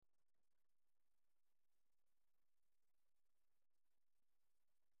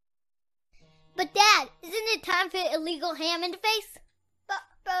But Dad, isn't it time for illegal ham in the face?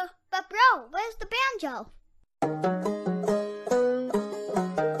 But bro, where's the banjo?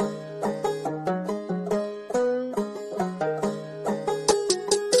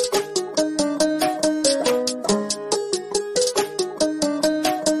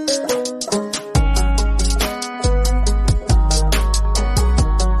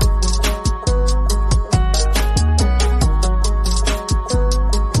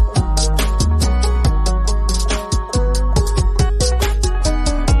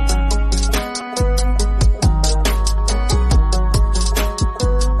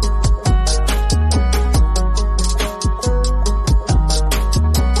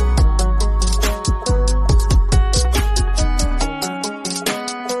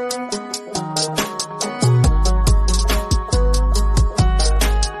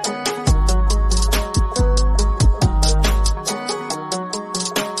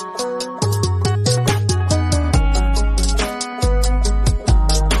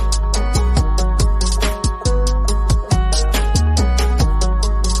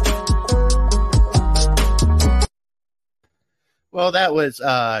 Well, that was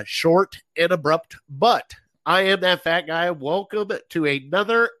short and abrupt, but I am that fat guy. Welcome to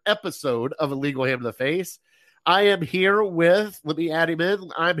another episode of Illegal Ham to the Face. I am here with, let me add him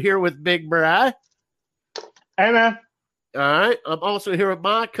in, I'm here with Big Bri. Hey, man. All right. I'm also here with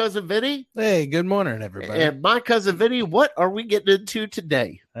my cousin Vinny. Hey, good morning, everybody. And my cousin Vinny, what are we getting into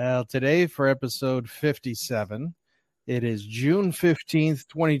today? Well, today for episode 57, it is June 15th,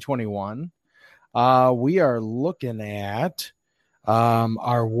 2021. We are looking at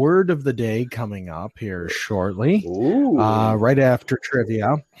our word of the day coming up here shortly, right after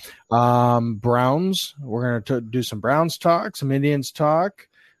trivia. Browns, we're going to do some Browns talk, some Indians talk.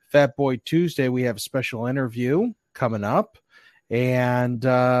 Fat Boy Tuesday, we have a special interview coming up, and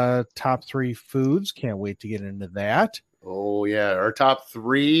top 3 foods. Can't wait to get into that. Oh, yeah. Our top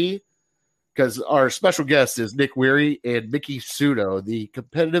 3, because our special guest is Nick Weary and Mickey Sudo, the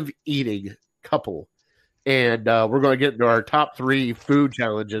competitive eating couple. And we're going to get into our top 3 food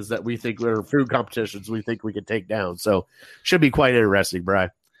challenges that we think are food competitions we think we can take down. So should be quite interesting, Bri.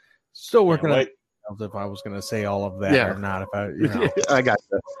 Still working on if I was going to say all of that or not. If I, I got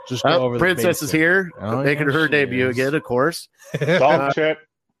you. Just go over Princess the is here, making her debut is. again, of course.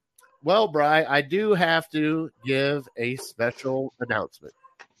 Well, Bri, I do have to give a special announcement.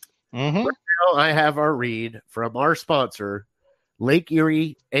 Mm-hmm. Right now, I have our read from our sponsor, Lake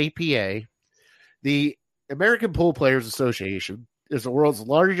Erie APA. The American Pool Players Association is the world's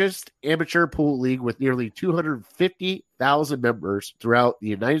largest amateur pool league with nearly 250,000 members throughout the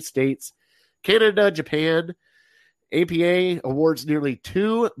United States, Canada, Japan. APA awards nearly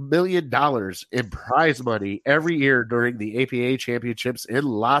 $2 million in prize money every year during the APA championships in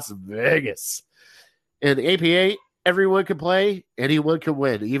Las Vegas. In APA, everyone can play, anyone can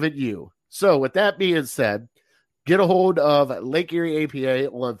win, even you. So with that being said, get a hold of Lake Erie APA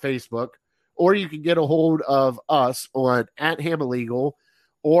on Facebook, or you can get a hold of us on @HamIlegal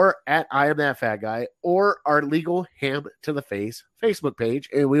or @I Am That Fat Guy or our Legal Ham to the Face Facebook page,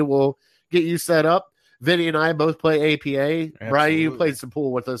 and we will get you set up. Vinny and I both play APA. Absolutely. Brian, you played some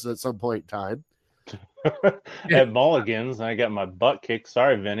pool with us at some point in time. At Mulligan's, I got my butt kicked.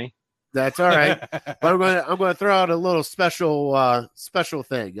 Sorry, Vinny. That's all right. But I'm going to throw out a little special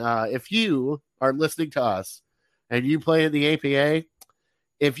thing. If you are listening to us and you play in the APA,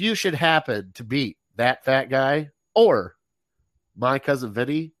 if you should happen to beat that fat guy or my cousin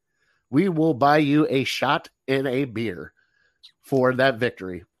Vinny, we will buy you a shot and a beer for that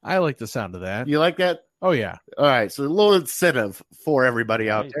victory. I like the sound of that. You like that? Oh, yeah. All right. So a little incentive for everybody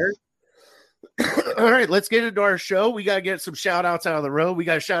out there. All right. Let's get into our show. We got to get some shout outs out of the road. We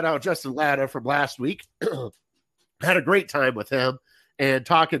got to shout out Justin Latta from last week. Had a great time with him and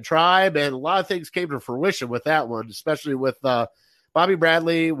talking tribe, and a lot of things came to fruition with that one, especially with Bobby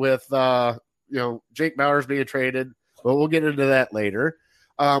Bradley, with Jake Bowers being traded, but we'll get into that later.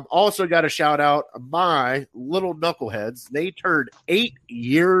 Also got to shout out my little knuckleheads. They turned 8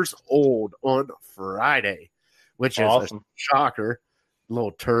 years old on Friday, which is awesome. A shocker.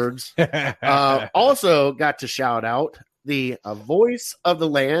 Little turds. Also got to shout out the voice of the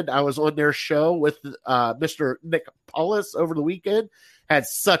land. I was on their show with Mr. Nick Paulus over the weekend. Had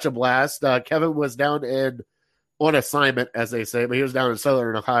such a blast. Kevin was down on assignment, as they say, but he was down in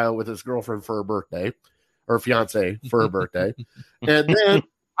Southern Ohio with his girlfriend for her birthday, or fiance for her birthday. And then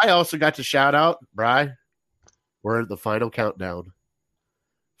I also got to shout out, Bri, we're in the final countdown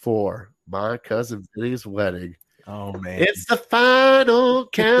for my cousin Vinny's wedding. Oh, man. It's the final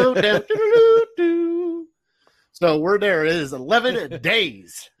countdown. So we're there. It is 11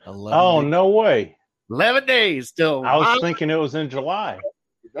 days. 11 Oh, days. no way. 11 days still. I was thinking it was in July.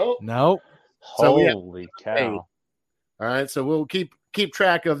 Nope. Nope. So we have- Holy cow. All right. So we'll keep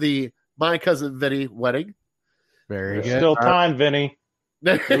track of the My Cousin Vinny wedding. Very There's good. still time, Vinny.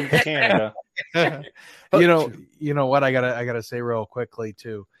 Move to Canada. you know what I gotta say real quickly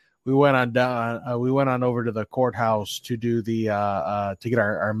too. We went on over to the courthouse to do the to get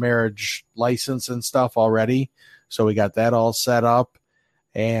our marriage license and stuff already. So we got that all set up.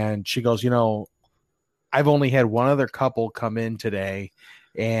 And she goes, I've only had one other couple come in today,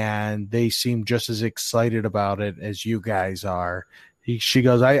 and they seem just as excited about it as you guys are. She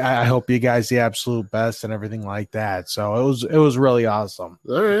goes, I hope you guys the absolute best and everything like that. So it was really awesome.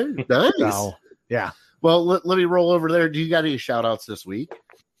 All right. Nice. So, yeah. Well, let me roll over there. Do you got any shout outs this week?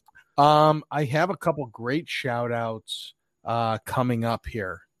 I have a couple great shout outs coming up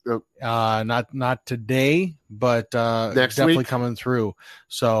here. Not today, but Next definitely week? coming through.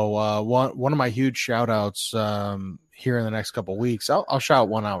 So one of my huge shout outs here in the next couple weeks, I'll shout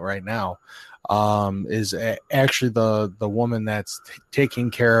one out right now. Is actually the woman that's taking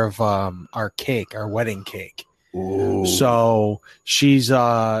care of our wedding cake. Ooh. So she's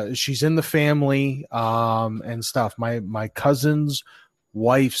in the family and stuff. My cousin's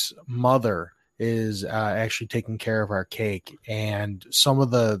wife's mother is actually taking care of our cake, and some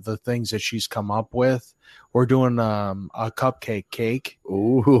of the things that she's come up with. We're doing a cupcake cake.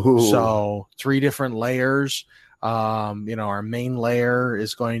 Ooh. So 3 different layers. Our main layer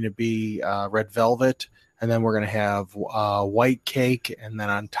is going to be red velvet, and then we're going to have white cake, and then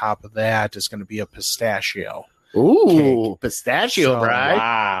on top of that is going to be a pistachio. Ooh, pistachio, So, Bri.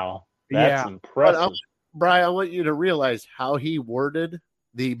 Wow. That's Yeah. impressive. Bri, I want you to realize how he worded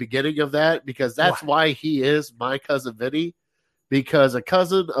the beginning of that, because that's why he is My Cousin Vinny, because a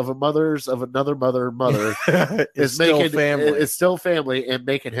cousin of a mother's of another mother It's is still making family. It's still family and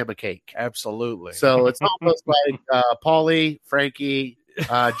making him a cake. Absolutely. So it's almost like Paulie, Frankie,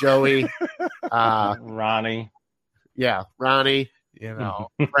 Joey, Ronnie. Ronnie.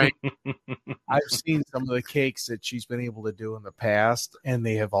 Frank, I've seen some of the cakes that she's been able to do in the past, and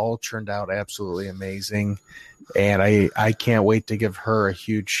they have all turned out absolutely amazing. And I can't wait to give her a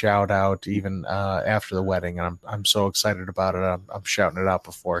huge shout out even after the wedding. And I'm so excited about it. I'm shouting it out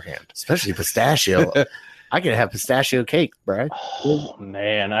beforehand. Especially pistachio. I could have pistachio cake, Bri. Oh,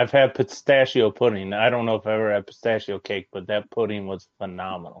 man. I've had pistachio pudding. I don't know if I ever had pistachio cake, but that pudding was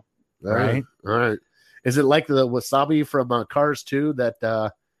phenomenal. Right. All right. Is it like the wasabi from Cars 2 that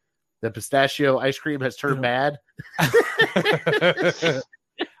the pistachio ice cream has turned bad?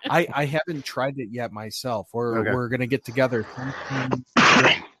 I haven't tried it yet myself. We're gonna get together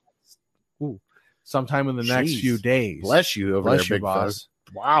sometime in the next few days. Bless you over Bless there, you, big boss.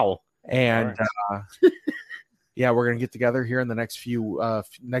 fella. Wow. And we're gonna get together here in the next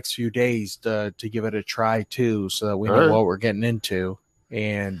few days to give it a try too, so that we know what we're getting into.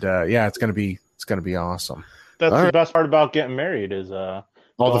 And it's gonna be awesome. That's All the right. best part about getting married is All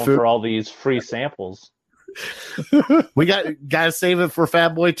going the food. for all these free samples. We got to save it for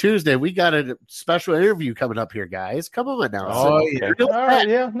Fat Boy Tuesday. We got a special interview coming up here, guys. Come on now. Oh, Okay. All right,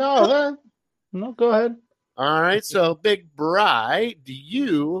 yeah. No, go ahead. All right. So, Big Bri, do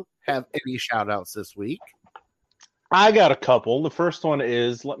you have any shout outs this week? I got a couple. The first one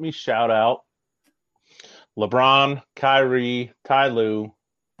is, let me shout out LeBron, Kyrie, Ty Lue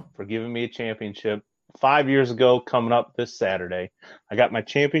for giving me a championship 5 years ago, coming up this Saturday. I got my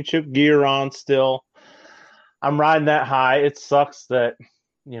championship gear on still. I'm riding that high. It sucks that,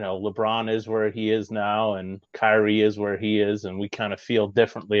 LeBron is where he is now and Kyrie is where he is, and we kind of feel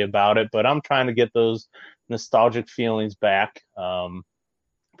differently about it. But I'm trying to get those nostalgic feelings back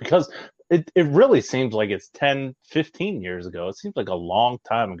because it really seems like it's 10, 15 years ago. It seems like a long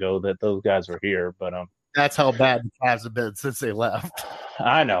time ago that those guys were here. But That's how bad the Cavs have been since they left.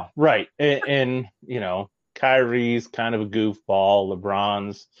 I know, right. And Kyrie's kind of a goofball.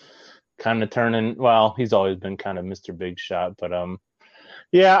 LeBron's kind of turning, well, he's always been kind of Mr. Big Shot. But,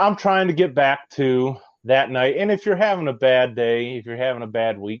 I'm trying to get back to that night. And if you're having a bad day, if you're having a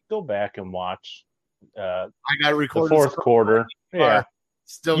bad week, go back and watch I got the recorded fourth quarter. Yeah.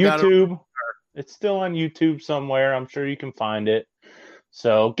 Still got it. YouTube. It's still on YouTube somewhere. I'm sure you can find it.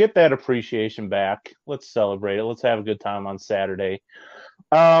 So get that appreciation back. Let's celebrate it. Let's have a good time on Saturday.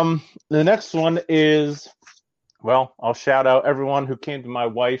 The next one is, I'll shout out everyone who came to my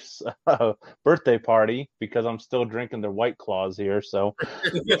wife's birthday party because I'm still drinking their White Claws here. So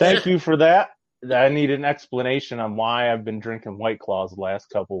thank you for that. I need an explanation on why I've been drinking White Claws the last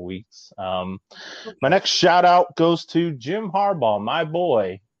couple of weeks. My next shout out goes to Jim Harbaugh, my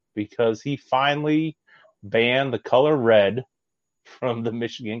boy, because he finally ban the color red from the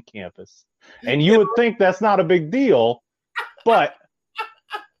Michigan campus. And you would think that's not a big deal, but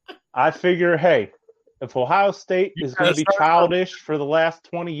I figure, hey, if Ohio State is going to be childish for the last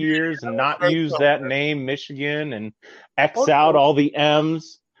 20 years and not use that name Michigan and X out all the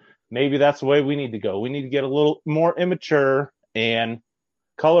M's, maybe that's the way we need to go. We need to get a little more immature, and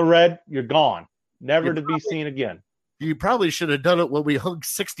color red, you're gone. Never to be seen again. You probably should have done it when we hung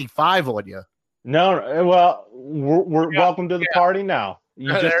 65 on you. No, well, we're welcome to the party now.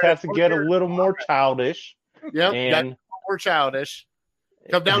 You just have to get a little more childish. Yep, and more childish.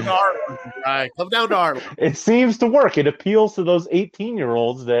 Come down to Arlen. Right. Come down to Arlen. It seems to work. It appeals to those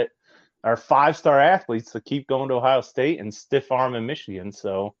 18-year-olds that are 5-star athletes that keep going to Ohio State and stiff arm in Michigan.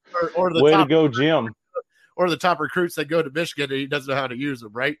 So, or the way to go, Jim. Or the top recruits that go to Michigan and he doesn't know how to use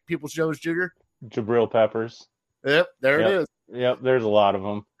them, right? Peoples Jones Jr.? Jabril Peppers. Yep, there it is. Yep, there's a lot of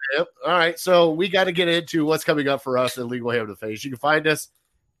them. Yep. All right, so we got to get into what's coming up for us at Legal Ham to Face. You can find us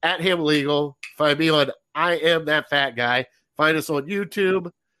at Ham Legal. Find me on I Am That Fat Guy. Find us on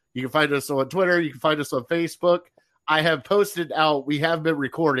YouTube. You can find us on Twitter. You can find us on Facebook. I have posted out. We have been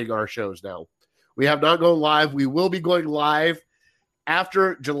recording our shows now. We have not gone live. We will be going live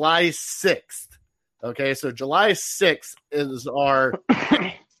after July 6th. Okay, so July 6th is our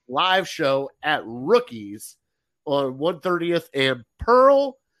live show at Rookies on 130th and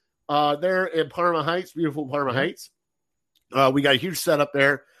Pearl. There in Parma Heights, beautiful Parma Heights. We got a huge setup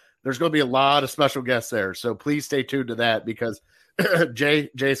there. There's going to be a lot of special guests there, so please stay tuned to that because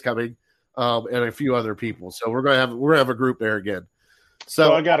Jay's coming and a few other people. So we're gonna have a group there again.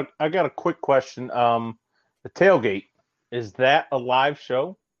 So I got a quick question. The tailgate, is that a live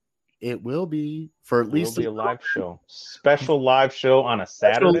show? It will be for at least a live show. Special live show on a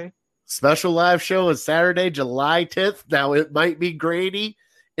Saturday. Special live show on Saturday, July 10th. Now it might be grainy,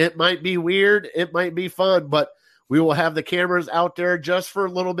 it might be weird, it might be fun, but we will have the cameras out there just for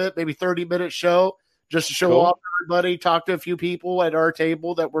a little bit, maybe 30-minute show, just to show off everybody, talk to a few people at our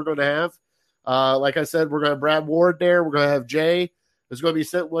table that we're going to have. Like I said, we're going to have Brad Ward there. We're going to have Jay who's going to be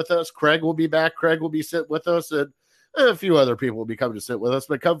sitting with us. Craig will be back. Craig will be sitting with us, and a few other people will be coming to sit with us.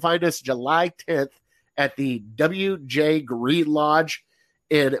 But come find us July 10th at the WJ Green Lodge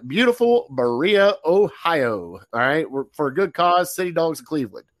in beautiful Berea, Ohio. All right, we're for a good cause, City Dogs of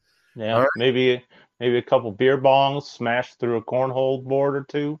Cleveland. Yeah, right? maybe a couple beer bongs smashed through a cornhole board or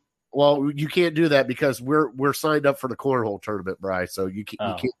two. Well, you can't do that because we're signed up for the cornhole tournament, Bryce. So you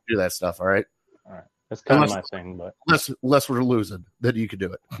can't do that stuff. All right. All right. That's kind of my thing, but unless we're losing, then you can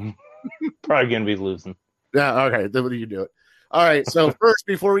do it. Probably gonna be losing. Yeah. Okay. Then you can do it. All right. So first,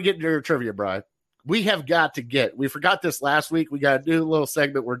 before we get into your trivia, Brian, we forgot this last week. We got a new little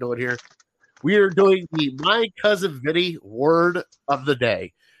segment we're doing here. We are doing the My Cousin Vinny word of the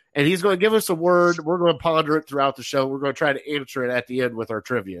day. And he's going to give us a word. We're going to ponder it throughout the show. We're going to try to answer it at the end with our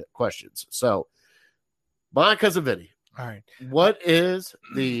trivia questions. So, my cousin Vinny. All right. What is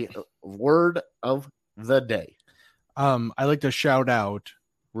the word of the day? I like to shout out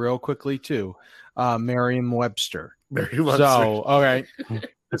real quickly too, Merriam-Webster. Merriam-Webster. So, all right.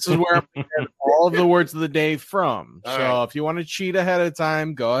 This is where I'm going to get all of the words of the day from. All so, right. if you want to cheat ahead of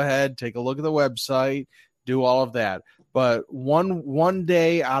time, go ahead, take a look at the website, do all of that. But one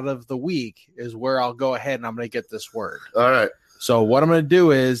day out of the week is where I'll go ahead and I'm going to get this word. All right. So what I'm going to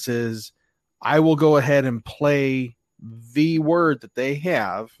do is I will go ahead and play the word that they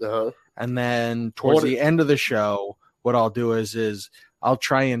have. Uh-huh. And then towards the end of the show, what I'll do is I'll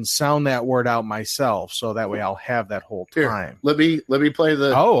try and sound that word out myself. So that way I'll have that whole time. Here, let me play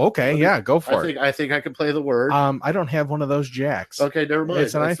the. Oh, okay. Yeah, go for it. I think I can play the word. I don't have one of those jacks. Okay, never mind.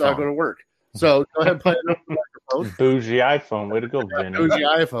 It's an It's iPhone. not going to work. So go ahead and play it on the microphone. Bougie iPhone. Way to go, Vinny. Bougie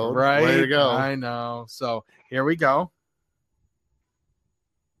iPhone. Right. Way to go. I know. So here we go.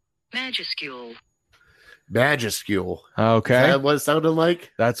 Majuscule. Majuscule. Okay. Is that what it sounded like?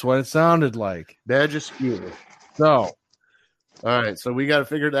 That's what it sounded like. Majuscule. So All right. So we got to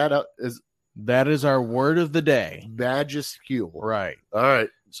figure that out. that is our word of the day. Majuscule. Right. All right.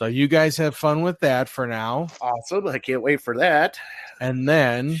 So you guys have fun with that for now. Awesome. I can't wait for that. And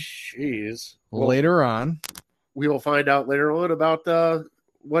then Jeez. Well, later on, we will find out later on about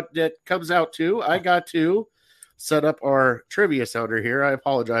what that comes out to. I got to set up our trivia sounder here. I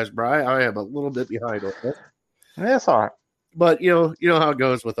apologize, Bri. I am a little bit behind on this. That's all right. But you know how it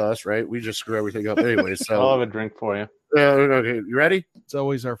goes with us, right? We just screw everything up anyway. I'll So have a drink for you. okay, you ready? it's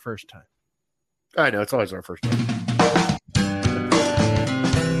always our first time. I know it's always our first time.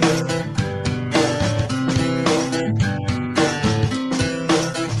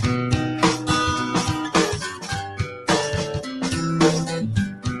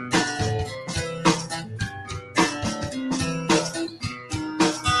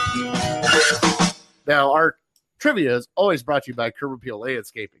 Trivia is always brought to you by Curb Appeal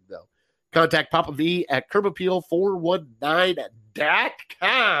Landscaping, though. Contact Papa V at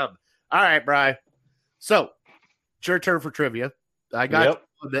curbappeal419.com. All right, Bri. So, it's your turn for trivia. I got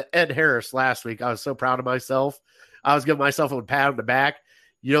the Ed Harris last week. I was so proud of myself. I was giving myself a pat on the back.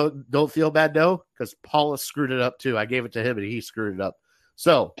 You don't feel bad, though, because Paula screwed it up, too. I gave it to him, and he screwed it up.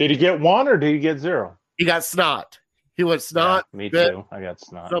 So, did he get 1 or did he get 0? He got snot. He went snot. Yeah, me too. I got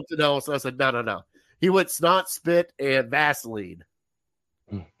snot. Something else. I said, no. He went snot, spit, and Vaseline.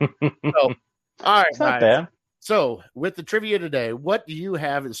 So, all right, it's not bad. So, with the trivia today, what do you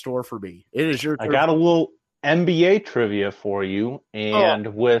have in store for me? It is your turn. I got a little NBA trivia for you,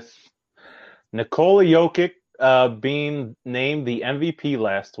 and with Nikola Jokic being named the MVP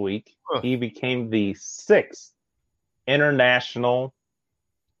last week, he became the 6th international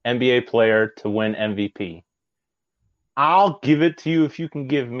NBA player to win MVP. I'll give it to you if you can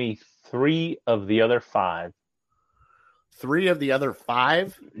give me 3 of the other 5. 3 of the other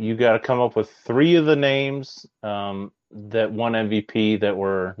 5? You got to come up with 3 of the names that won MVP that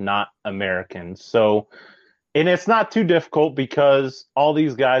were not Americans. So, and it's not too difficult because all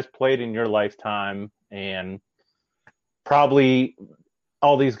these guys played in your lifetime, and probably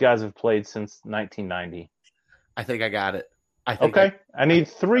all these guys have played since 1990. I think I got it. Okay, I need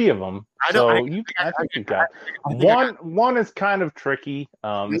 3 of them. I think you got it. One is kind of tricky.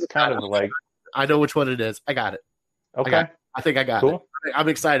 It's kind of like I know which one it is. I got it. Okay, I think I got it. I'm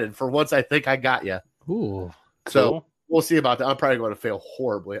excited. For once, I think I got you. Ooh, so we'll see about that. I'm probably going to fail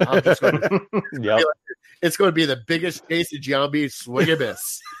horribly. I'm just going to. It's going to be the biggest Casey Giambi swing and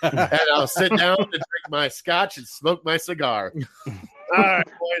miss, and I'll sit down and drink my scotch and smoke my cigar. All right,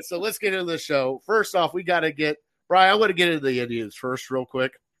 boys. So let's get into the show. First off, we got to get. Brian, I want to get into the Indians first real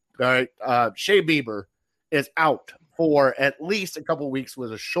quick. All right. Shea Bieber is out for at least a couple weeks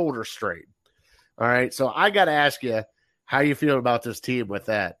with a shoulder strain. All right. So I got to ask you, how you feeling about this team with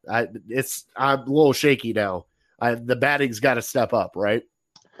that? I'm a little shaky now. The batting's got to step up, right?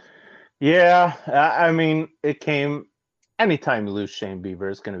 Yeah. I mean, it came anytime you lose Shane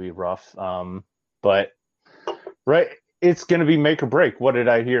Bieber, it's going to be rough. But right. It's going to be make or break. What did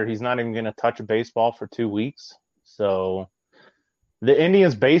I hear? He's not even going to touch a baseball for 2 weeks. So the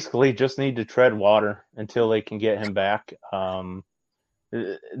Indians basically just need to tread water until they can get him back.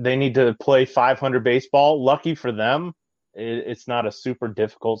 They need to play 500 baseball. Lucky for them, it's not a super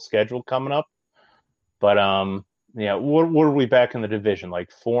difficult schedule coming up. But, what are we back in the division? Like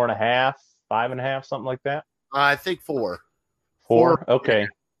 4.5, 5.5, something like that? I think 4. 4? Okay.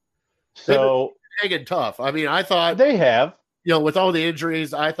 So hanging tough. I mean, I thought they have. With all the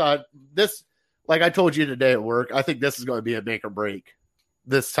injuries, I thought this, like I told you today at work, I think this is going to be a make or break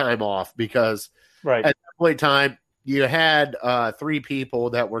this time off because at that point in time, you had 3 people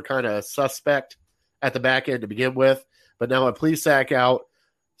that were kind of suspect at the back end to begin with, but now with Plesac out,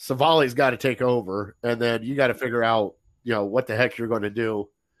 Savali's got to take over, and then you got to figure out, what the heck you're going to do.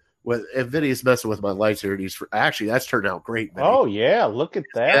 If Vinny's messing with my lights here, actually that's turned out great. Vinny. Oh yeah, look at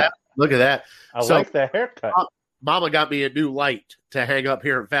that! Yeah, look at that! I like that haircut. Mama got me a new light to hang up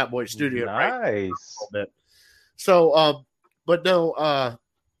here at Fat Boy Studio. Nice. Right? So, but no,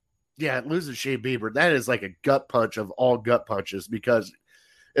 losing Shea Bieber, that is like a gut punch of all gut punches because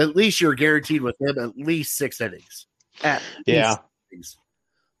at least you're guaranteed with him at least 6 innings. Innings.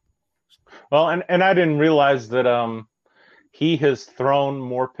 Well, and I didn't realize that he has thrown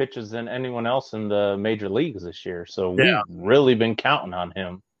more pitches than anyone else in the major leagues this year. So we've really been counting on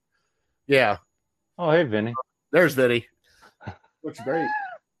him. Yeah. Oh, hey, Vinny. There's Vinny. Looks great.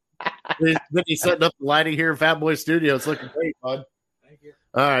 Vinny's setting up the lighting here in Fat Boy Studio. It's looking great, bud. Thank you.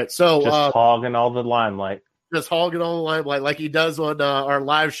 All right. So just hogging all the limelight. Just hogging all the limelight like he does on our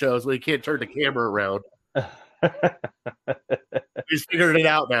live shows when he can't turn the camera around. He's figured it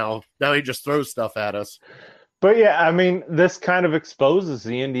out now. Now he just throws stuff at us. But yeah, I mean, this kind of exposes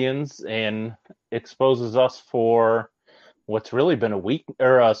the Indians and exposes us for what's really been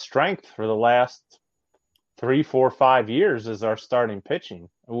a strength for the last 3, 4, 5 years is our starting pitching.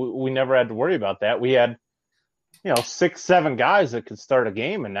 We never had to worry about that. We had, 6, 7 guys that could start a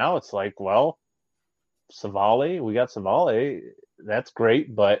game, and now it's like, well, Savali, we got Savali. That's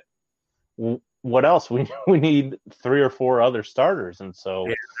great, but what else? We need 3 or 4 other starters, and so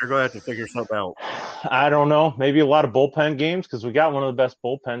they're going to have to figure something out. I don't know. Maybe a lot of bullpen games because we got one of the best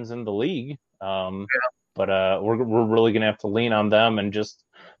bullpens in the league. But we're really going to have to lean on them and just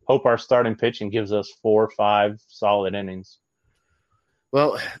hope our starting pitching gives us 4 or 5 solid innings.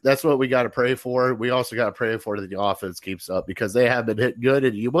 Well, that's what we got to pray for. We also got to pray for that the offense keeps up because they have been hitting good.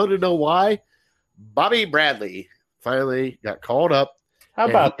 And you want to know why? Bobby Bradley finally got called up. How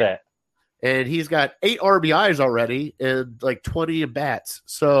about that? and he's got 8 RBIs already and like 20 at bats.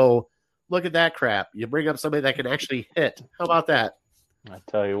 So look at that crap. You bring up somebody that can actually hit. How about that? I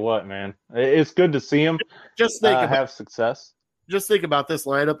tell you what, man, it's good to see him Just think have success. Just think about this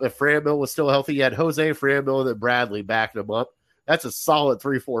lineup. If Franmil was still healthy, you had Jose Franmil and Bradley backing him up. That's a solid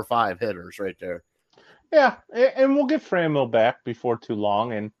 3, 4, 5 hitters right there. Yeah, and we'll get Franmil back before too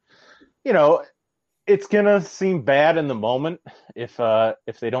long. And, you know, it's going to seem bad in the moment if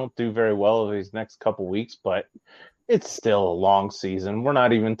they don't do very well these next couple weeks, but it's still a long season. We're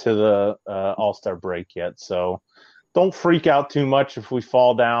not even to the All-Star break yet, so don't freak out too much if we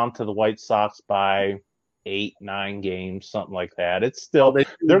fall down to the White Sox by 8, 9 games, something like that. It's still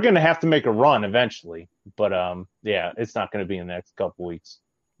they're going to have to make a run eventually, but yeah, it's not going to be in the next couple weeks.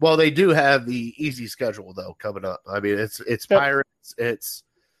 Well, they do have the easy schedule though coming up. I mean, it's Pirates, it's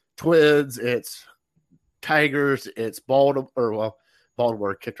Twins, it's Tigers, it's Baltimore. Well,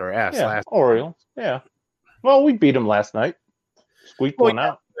 Baltimore kicked our ass last. Orioles, yeah. Well, we beat them last night. Squeaked one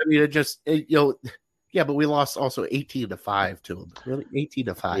out. I mean, yeah, but we lost also 18-5 to them. Really,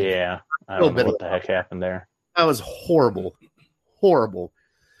 18-5. Yeah, I don't know what the heck happened there. That was horrible, horrible.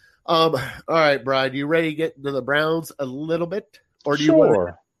 All right, Brian, you ready to get into the Browns a little bit, or do you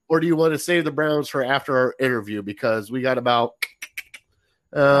want to save the Browns for after our interview because we got about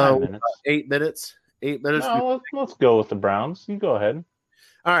 8 minutes. 8 minutes. No, let's go with the Browns. You go ahead.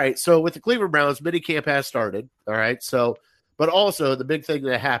 All right. So with the Cleveland Browns, minicamp has started. All right. So, but also the big thing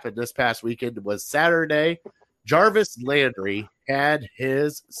that happened this past weekend was Saturday. Jarvis Landry had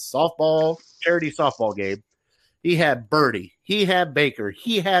his charity softball game. He had Birdie. He had Baker.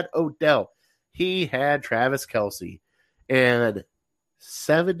 He had Odell. He had Travis Kelce. And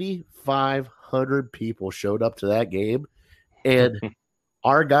 7,500 people showed up to that game. And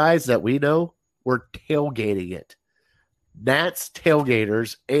our guys that we know were tailgating it. Nats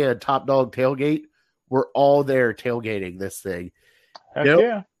tailgaters and Top Dog Tailgate were all there tailgating this thing.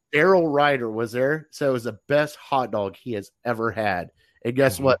 Yeah. Daryl Ryder was there, so it was the best hot dog he has ever had. And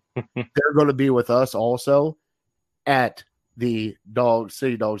guess what? They're going to be with us also at the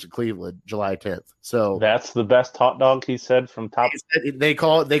City Dogs of Cleveland, July 10th. So that's the best hot dog, he said, from Top. They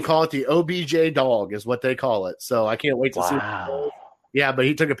call it the OBJ dog is what they call it. So I can't wait to see. Yeah, but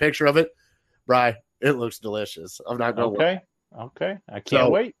he took a picture of it. Bri, it looks delicious. I'm not going to Okay. I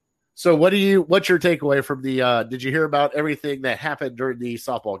can't wait. So what's your takeaway from the did you hear about everything that happened during the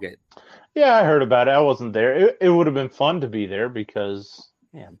softball game? Yeah, I heard about it. I wasn't there. It would have been fun to be there because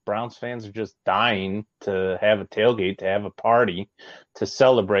Browns fans are just dying to have a tailgate, to have a party, to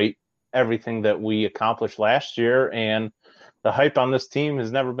celebrate everything that we accomplished last year. And the hype on this team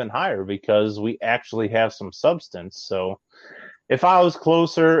has never been higher because we actually have some substance. So if I was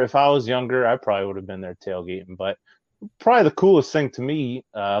closer, if I was younger, I probably would have been there tailgating. But probably the coolest thing to me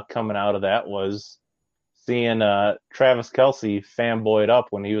coming out of that was seeing Travis Kelce fanboyed up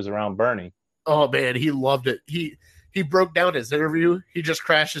when he was around Bernie. Oh, man, he loved it. He broke down his interview. He just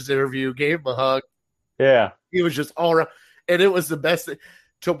crashed his interview, gave him a hug. Yeah. He was just all around. And it was the best thing.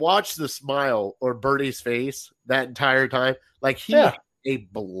 To watch the smile on Bernie's face that entire time. Like, he had a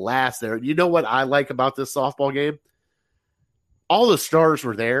blast there. You know what I like about this softball game? All the stars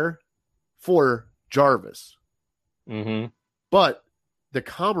were there for Jarvis. Mm-hmm. But the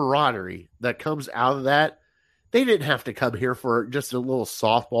camaraderie that comes out of that, they didn't have to come here for just a little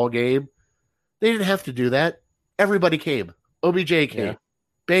softball game. They didn't have to do that. Everybody came. OBJ came. Yeah.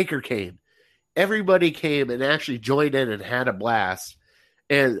 Baker came. Everybody came and actually joined in and had a blast.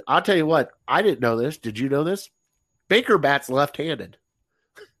 And I'll tell you what, I didn't know this. Did you know this? Baker bats left-handed.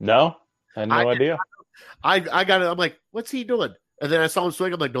 No, I had no idea. I got it. I'm like, what's he doing? And then I saw him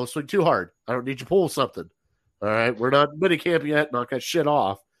swing. I'm like, don't swing too hard. I don't need you to pull something. All right, we're not mini camp yet. Knock that shit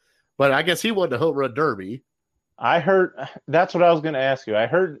off. But I guess he won the home run derby. I heard that's what I was going to ask you.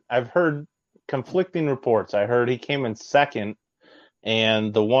 I've heard conflicting reports. I heard he came in second,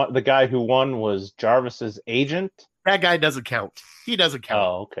 and the guy who won was Jarvis's agent. That guy doesn't count. He doesn't count.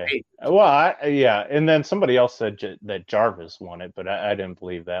 Oh, okay. Well, and then somebody else said that Jarvis won it, but I didn't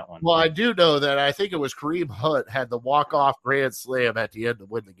believe that one. Well, I do know that I think it was Kareem Hunt had the walk-off grand slam at the end to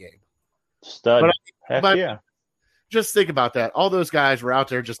win the game. Stud. But yeah. Just think about that. All those guys were out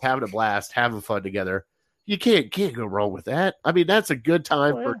there just having a blast, having fun together. You can't go wrong with that. I mean, that's a good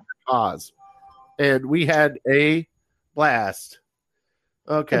time for cause. And we had a blast.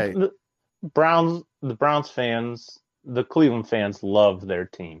 Okay. The Browns fans, the Cleveland fans love their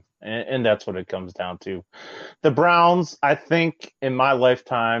team. And that's what it comes down to. The Browns, I think, in my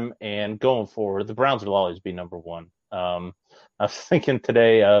lifetime and going forward, the Browns will always be number one. I was thinking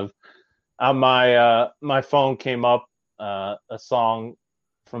today of on my phone came up a song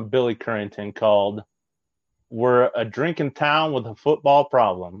from Billy Currington called "We're a drinking town with a football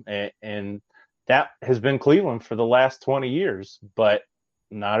problem," and that has been Cleveland for the last 20 years, but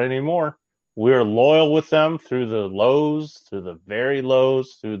not anymore. We're loyal with them through the lows, through the very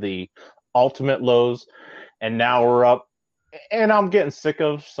lows, through the ultimate lows, and now we're up. And I'm getting sick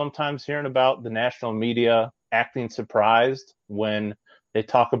of sometimes hearing about the national media acting surprised when they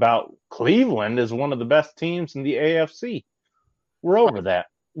talk about Cleveland as one of the best teams in the AFC. We're over that.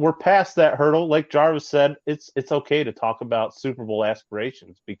 We're past that hurdle. Like Jarvis said, it's okay to talk about Super Bowl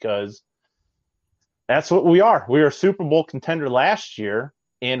aspirations because that's what we are. We were a Super Bowl contender last year,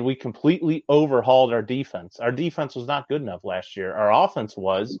 and we completely overhauled our defense. Our defense was not good enough last year. Our offense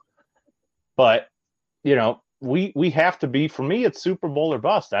was, but, you know, we have to be, for me, it's Super Bowl or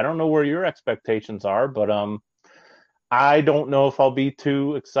bust. I don't know where your expectations are, but I don't know if I'll be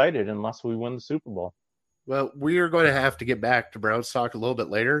too excited unless we win the Super Bowl. Well, we are going to have to get back to Browns talk a little bit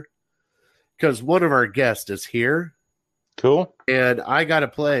later because one of our guests is here. Cool. And I got to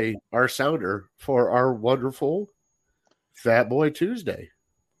play our sounder for our wonderful Fat Boy Tuesday.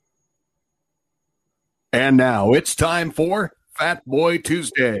 And now it's time for Fat Boy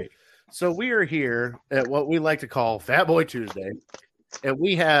Tuesday. So we are here at what we like to call Fat Boy Tuesday, and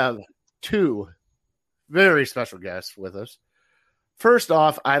we have two very special guests with us. First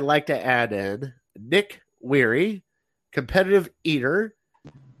off, I'd like to add in Nick Weary, competitive eater,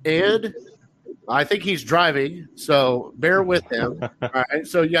 and I think he's driving, so bear with him. All right,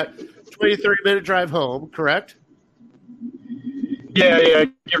 so you got 20, 30-minute drive home, correct? Yeah,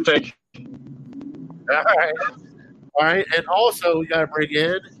 give or take. All right, and also we got to bring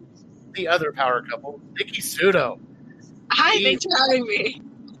in the other power couple, Nikki Sudo. Hi, thanks for having me.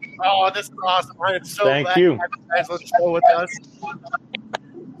 Oh, this is awesome. I am so Thank glad you. to have you guys on the show with us.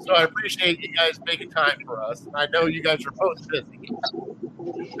 So I appreciate you guys making time for us. I know you guys are both busy.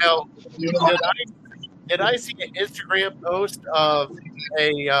 Now, did I see an Instagram post of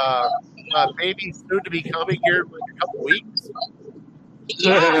a baby soon to be coming here in like a couple weeks?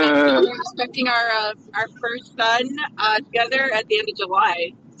 Yeah, we're expecting our first son together at the end of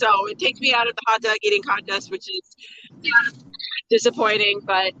July. So it takes me out of the hot dog eating contest, which is disappointing,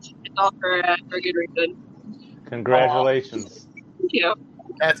 but it's all for a good reason. Congratulations. Thank you.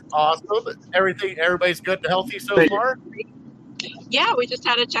 That's awesome. Everybody's good and healthy so far? Yeah, we just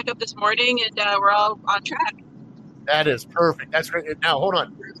had a checkup this morning, and we're all on track. That is perfect. That's great. Now, hold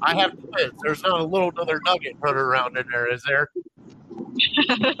on. I have twins. There's not another nugget running around in there, is there?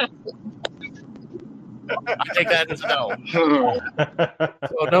 I take that as a no.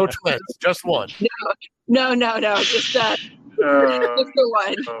 So no twins, just one. No. Just the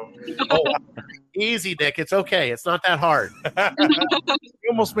one. Oh, easy, Nick. It's okay. It's not that hard. You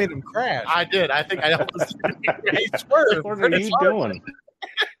almost made him crash. I did. I think I almost. I swear. What are you doing?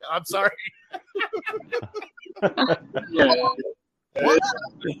 I'm sorry. All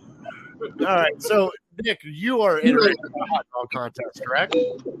right. So, Nick, you are entering the hot dog contest, correct?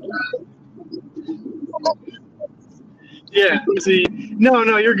 Yeah. See,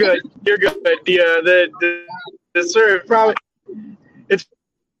 no, you're good. You're good. The serve probably it's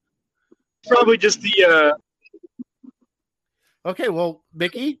probably just the. Okay. Well,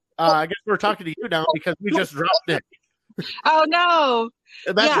 Mickey, I guess we're talking to you now because we just dropped Nick. Oh no!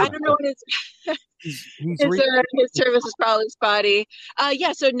 That's I don't know what his service is probably spotty.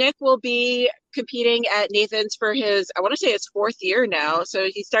 So Nick will be competing at Nathan's for his, I want to say his fourth year now. So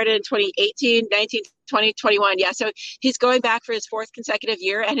he started in 2018, 19, 20, 21. Yeah, so he's going back for his fourth consecutive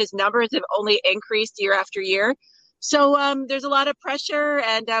year, and his numbers have only increased year after year. So there's a lot of pressure,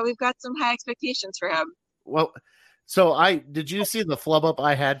 and we've got some high expectations for him. Well, so did you see the flub up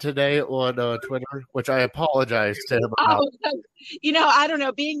I had today on Twitter, which I apologize to him about. I don't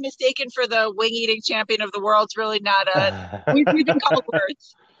know. Being mistaken for the wing eating champion of the world's really not we've been called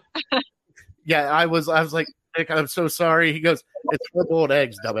words. Yeah, I was like, Nick, I'm so sorry. He goes, it's boiled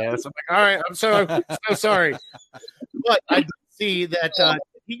eggs, dumbass. I'm like, all right, I'm so sorry. But I did see that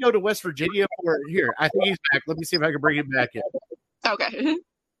he go to West Virginia for here. I think he's back. Let me see if I can bring him back in. Okay.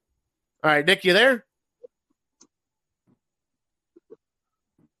 All right, Nick, you there?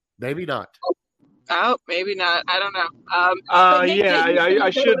 Maybe not. Oh, maybe not. I don't know. I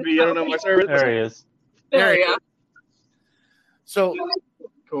should be. I don't know my service. There he is. There you go. So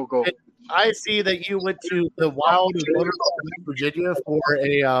Cool. I see that you went to the Wild and Wonderful West Virginia for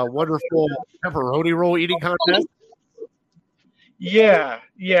a wonderful pepperoni roll eating contest. Yeah.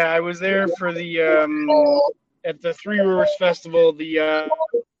 I was there for the at the Three Rivers Festival, the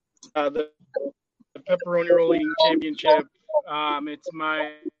pepperoni roll eating championship. It's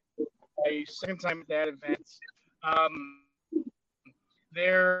my second time at that event.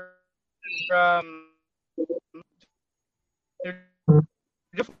 They're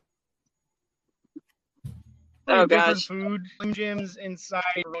Oh, different gosh. food Slim Jims inside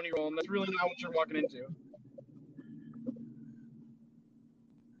pepperoni roll, and that's really not what you're walking into.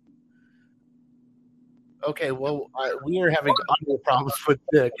 Okay, well, we are having audio problems with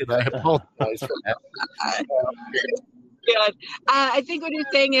Nick, and I apologize for that. Good. I think what he's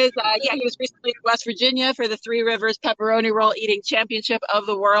saying is, he was recently in West Virginia for the Three Rivers Pepperoni Roll Eating Championship of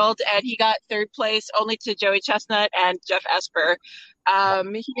the World, and he got third place only to Joey Chestnut and Jeff Esper.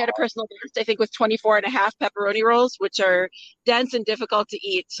 He had a personal best, I think, with 24 and a half pepperoni rolls, which are dense and difficult to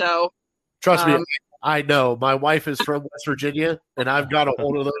eat. So, Trust me, I know. My wife is from West Virginia, and I've got a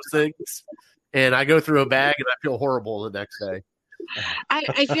hold of those things, and I go through a bag, and I feel horrible the next day.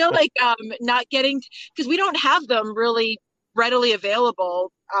 I feel like not getting, because we don't have them really readily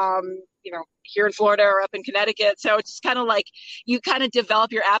available, here in Florida or up in Connecticut. So it's kind of like you kind of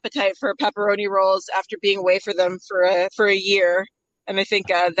develop your appetite for pepperoni rolls after being away for them for a year. And I think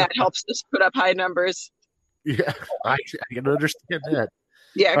that helps us put up high numbers. Yeah, I can understand that.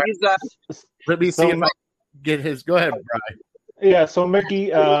 Yeah, right. he's Let me see if I can get his. Go ahead, Brian. Yeah, so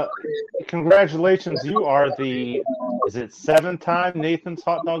Mickey, congratulations. You are the, is it 7-time Nathan's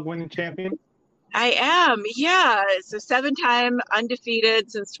Hot Dog winning champion? I am, yeah. It's a 7-time undefeated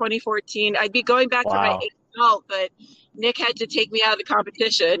since 2014. I'd be going back to my 8th belt, but Nick had to take me out of the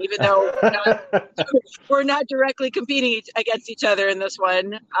competition, even though we're not directly competing against each other in this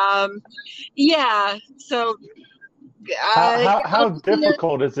one. So... How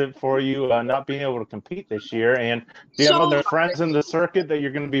difficult is it for you not being able to compete this year? And do you have other friends in the circuit that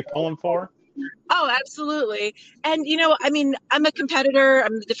you're going to be pulling for? Oh, absolutely. And, I'm a competitor.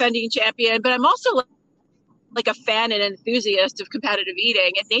 I'm the defending champion, but I'm also like a fan and enthusiast of competitive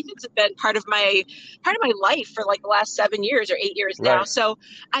eating. And Nathan's been part of my life for like the last 7 years or 8 years now. So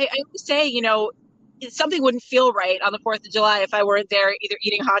I would say, something wouldn't feel right on the 4th of July if I weren't there either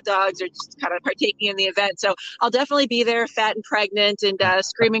eating hot dogs or just kind of partaking in the event. So I'll definitely be there fat and pregnant and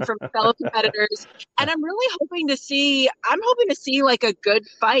screaming from fellow competitors. And I'm really hoping to see like a good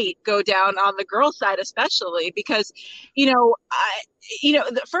fight go down on the girls' side, especially because, the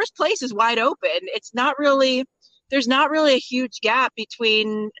first place is wide open. There's not really a huge gap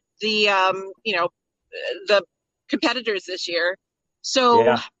between the competitors this year. So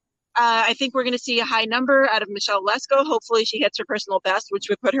yeah. I think we're going to see a high number out of Michelle Lesko. Hopefully she hits her personal best, which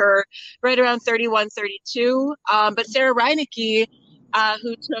would put her right around 31, 32. But Sarah Reinecke,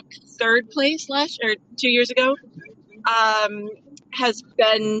 who took third place 2 years ago, has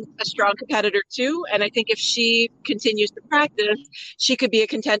been a strong competitor too. And I think if she continues to practice, she could be a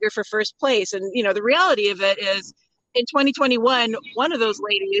contender for first place. And, the reality of it is in 2021, one of those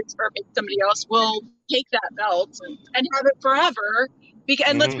ladies or maybe somebody else will take that belt and have it forever.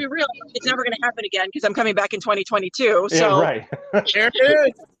 And let's be real, it's never going to happen again because I'm coming back in 2022. So. Yeah, right.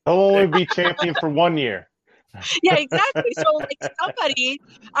 He'll only be champion for 1 year. Yeah, exactly. So,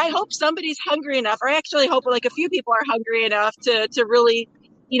 I hope somebody's hungry enough, or I actually hope a few people are hungry enough to really,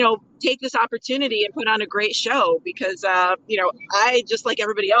 take this opportunity and put on a great show because, I just like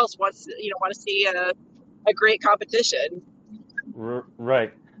everybody else want to see a great competition.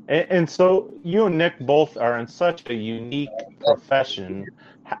 Right. And so you and Nick both are in such a unique profession.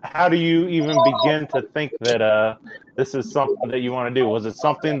 How do you even begin to think that this is something that you want to do? Was it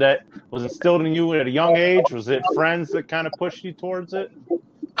something that was instilled in you at a young age? Was it friends that kind of pushed you towards it?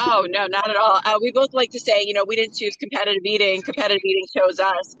 Oh, no, not at all. We both like to say, we didn't choose competitive eating. Competitive eating chose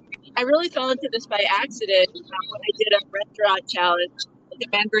us. I really fell into this by accident when I did a restaurant challenge, like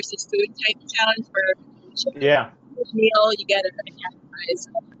a man versus food type challenge where meal you get a categorized.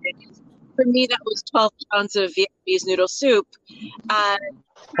 For me, that was 12 pounds of Vietnamese noodle soup.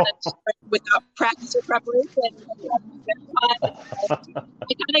 Without practice or preparation, I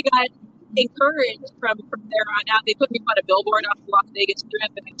kind of got encouraged from there on out. They put me on a billboard off the Las Vegas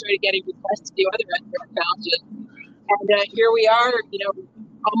Strip, and I started getting requests to do other restaurant challenges. And here we are,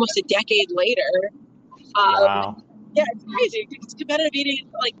 almost a decade later. Wow. Yeah, it's crazy because competitive eating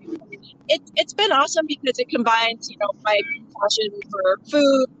it's been awesome because it combines, my passion for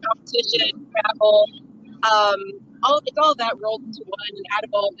food, competition, travel, all that rolled into one. And out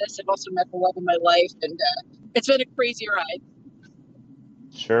of all of this, I've also met the love of my life, and it's been a crazy ride.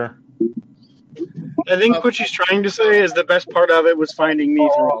 Sure. I think what she's trying to say is the best part of it was finding me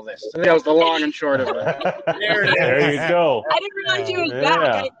through all this. I think that was the long and short of it. There you go. I didn't realize he was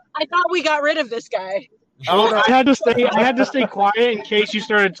back. I thought we got rid of this guy. Oh, I had to stay quiet in case you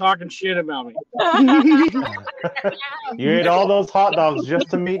started talking shit about me. You ate all those hot dogs just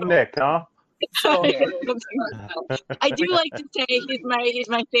to meet Nick, huh? So, I do like to say he's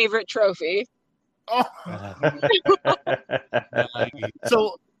my favorite trophy. oh.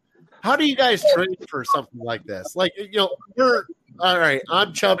 So, how do you guys train for something like this? Like, we're all right.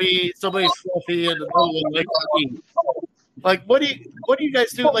 I'm chubby. Somebody's fluffy, and another one likes to eat. Like, what do you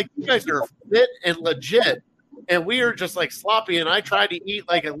guys do? Like, you guys are fit and legit, and we are just like sloppy. And I try to eat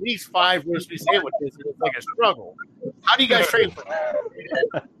like at least 5 roast beef sandwiches, and it's like a struggle. How do you guys train for that?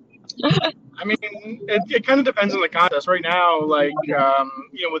 I mean, it kind of depends on the contest. Right now, like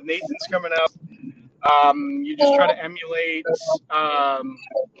with Nathan's coming up, you just try to emulate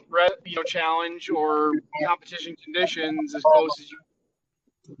challenge or competition conditions as close as you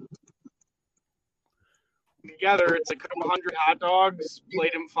together. It's like cook 100 hot dogs,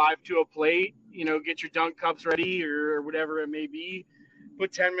 plate them 5 to a plate, get your dunk cups ready or whatever it may be,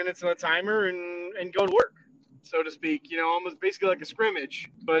 put 10 minutes on a timer and go to work, so to speak, almost basically like a scrimmage,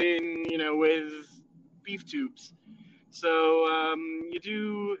 but with beef tubes. So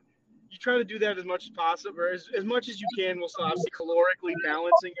you try to do that as much as possible, or as much as you can, while still obviously calorically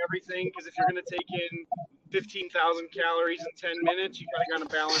balancing everything, because if you're going to take in 15,000 calories in 10 minutes, you kind of got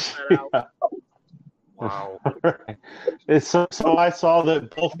to balance that out. Wow. So I saw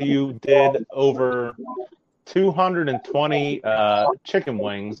that both of you did over 220 chicken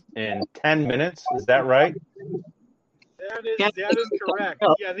wings in 10 minutes. Is that right? That is correct.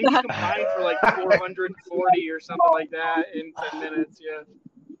 Yeah, I think you combined for like 440 or something like that in 10 minutes. Yeah.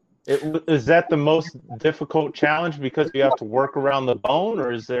 Is that the most difficult challenge because you have to work around the bone,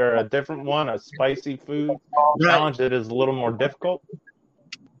 or is there a different one, a spicy food challenge that is a little more difficult?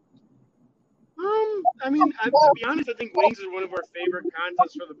 I mean, to be honest, I think wings is one of our favorite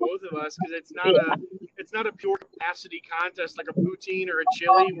contests for the both of us, because it's not a pure capacity contest like a poutine or a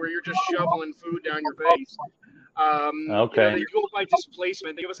chili where you're just shoveling food down your face. Okay. They go by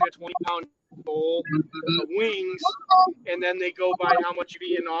displacement. They give us like a 20-pound bowl of wings, and then they go by how much you've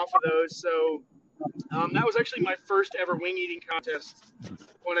eaten off of those. So that was actually my first ever wing eating contest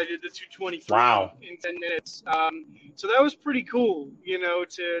when I did the 223 in 10 minutes. So that was pretty cool,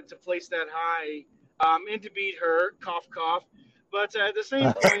 to place that high and to beat her, cough, cough. But at the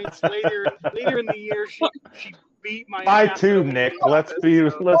same point, later in the year, she beat my. I too, Nick. Let's be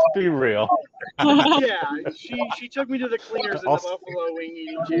real. Yeah, she took me to the cleaners in the Buffalo Wing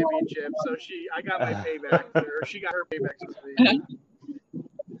Eating Championship, so I got my payback, or she got her payback.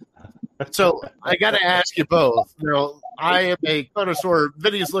 So I got to ask you both. I am a connoisseur.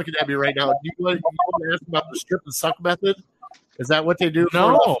 Vinny's looking at me right now. Do you want to ask about the strip and suck method? Is that what they do?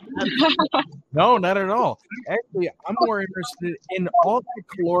 No, no, not at all. Actually, I'm more interested in all the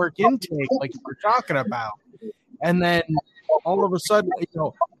caloric intake, like you were talking about, and then all of a sudden,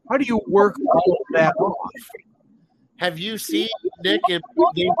 how do you work all of that off? Have you seen Nick and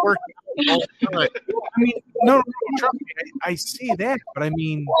they work all the time? I mean, no, trust me, I see that, but I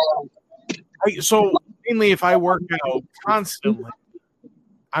mean, so mainly if I work out constantly,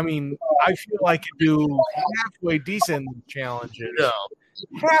 I mean, I feel I could do halfway decent challenges. No.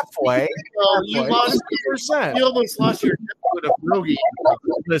 Halfway. You lost 100%. You almost lost your with a brogie.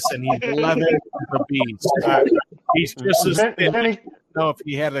 Listen, he's 11 the beast. He's just as Vinny, if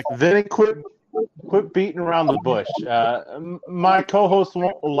he had a Vinny, quit beating around the bush. My co-host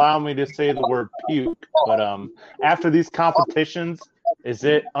won't allow me to say the word puke, but after these competitions, is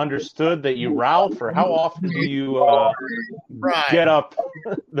it understood that you ralph, or how often do you get up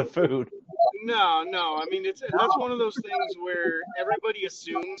the food? No. I mean, that's one of those things where everybody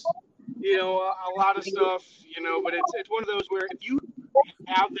assumes, a lot of stuff, but it's one of those where if you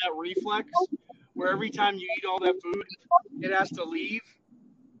have that reflex where every time you eat all that food, it has to leave,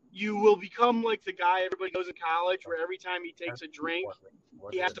 you will become like the guy everybody knows in college where every time he takes a drink,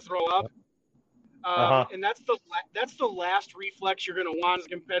 he has to throw up. And that's the last reflex you're going to want as a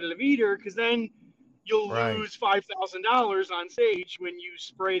competitive eater, because then you'll lose $5,000 on stage when you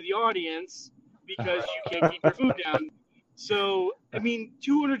spray the audience because you can't keep your food down. So, I mean,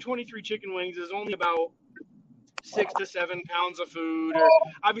 223 chicken wings is only about 6 to 7 pounds of food. Or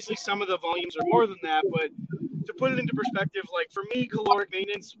obviously, some of the volumes are more than that, but to put it into perspective, like for me, caloric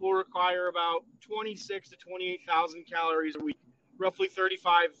maintenance will require about 26 to 28,000 calories a week, roughly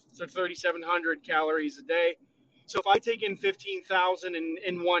 35 to 3,700 calories a day. So if I take in 15,000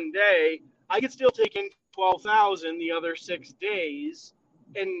 in one day, I could still take in 12,000 the other 6 days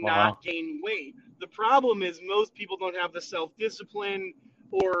and not gain weight. The problem is most people don't have the self-discipline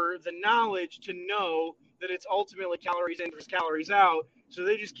or the knowledge to know that it's ultimately calories in versus calories out. So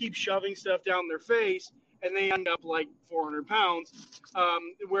they just keep shoving stuff down their face, and they end up like 400 pounds,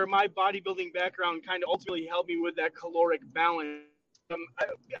 where my bodybuilding background kind of ultimately helped me with that caloric balance.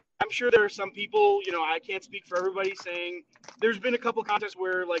 I'm sure there are some people, I can't speak for everybody, saying there's been a couple contests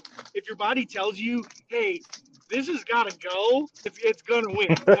where, like, if your body tells you, hey, this has got to go, it's going to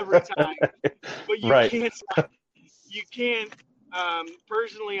win every time. But you can't stop. You can't.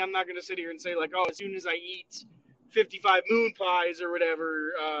 Personally, I'm not going to sit here and say, like, oh, as soon as I eat 55 moon pies or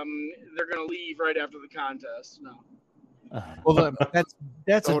whatever, they're going to leave right after the contest. No. Well,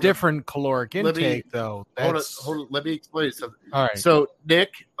 that's a different caloric intake, though. Hold on. Let me explain something. All right. So,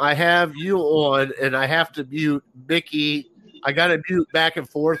 Nick, I have you on, and I have to mute Mickey. I got to mute back and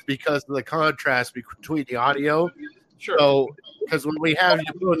forth because of the contrast between the audio. Sure. So, because when we have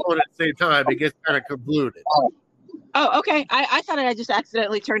you both on at the same time, it gets kind of convoluted. Oh, okay. I thought I just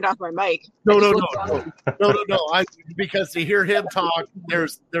accidentally turned off my mic. No. Because to hear him talk,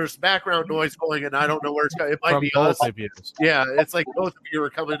 there's background noise going, and I don't know where it's going. It might From be both us. of you. Yeah, it's like both of you are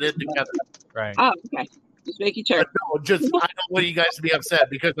coming in together. Right. Oh, okay. Just making sure. But no, I don't want you guys to be upset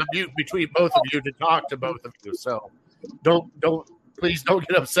because I'm mute between both of you to talk to both of you. So please don't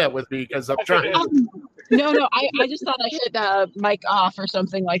get upset with me because I'm trying. No. I just thought I should mic off or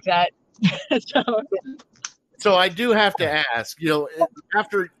something like that. So I do have to ask,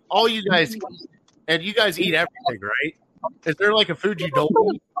 after all you guys eat, and you guys eat everything, right? Is there like a food you don't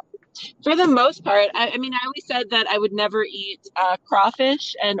eat? For the most part, I mean, I always said that I would never eat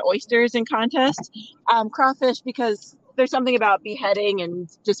crawfish and oysters in contests. Crawfish because there's something about beheading and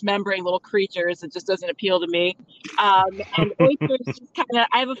dismembering little creatures that just doesn't appeal to me. And oysters, just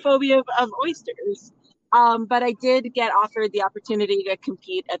I have a phobia of oysters. But I did get offered the opportunity to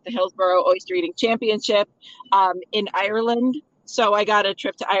compete at the Hillsborough Oyster Eating Championship in Ireland. So I got a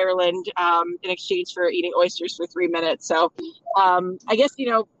trip to Ireland in exchange for eating oysters for 3 minutes. So I guess,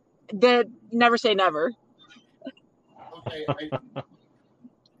 the never say never. Okay.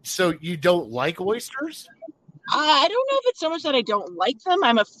 So you don't like oysters? I don't know if it's so much that I don't like them.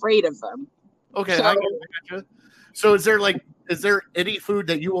 I'm afraid of them. Okay, So, I gotcha. So is there any food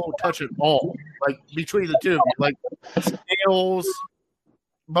that you won't touch at all? Like between the two, like snails,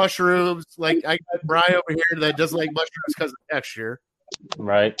 mushrooms. Like I got Bri over here that doesn't like mushrooms because of texture.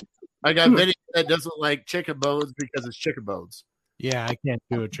 Right. I got Vinny that doesn't like chicken bones because it's chicken bones. Yeah, I can't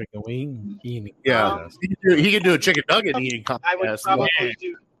do a chicken wing eating. Yeah, contest. he can do a chicken nugget eating contest. I would probably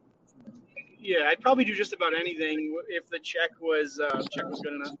do. Yeah, I'd probably do just about anything if the check was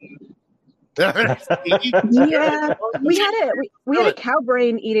good enough. Yeah, we had a cow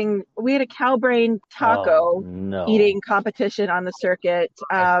brain taco eating competition on the circuit,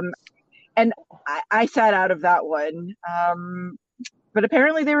 and I sat out of that one. But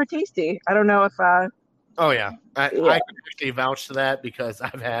apparently they were tasty. I don't know if. Oh yeah, I can actually vouch to that because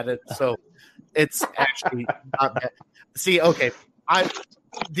I've had it, so it's actually not bad. See, okay,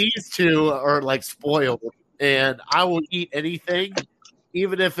 these two are like spoiled, and I will eat anything.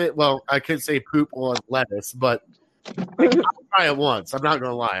 Even if I could say poop on lettuce, but I'll try it once. I'm not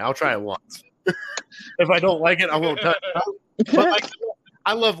going to lie. I'll try it once. If I don't like it, I won't touch it. But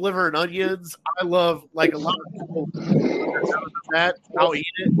I love liver and onions. I love like a lot of people that. I'll eat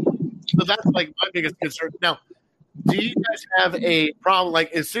it. So that's like my biggest concern. Now, do you guys have a problem?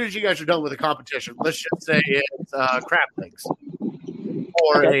 Like as soon as you guys are done with the competition, let's just say it's crab legs,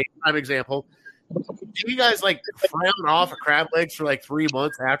 or a prime example. Do you guys like frown off of crab legs for like 3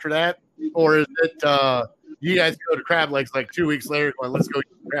 months after that, or is it you guys go to crab legs like 2 weeks later going, let's go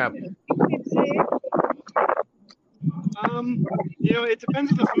eat crab? It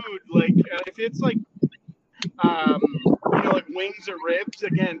depends on the food. Like if it's like like wings or ribs,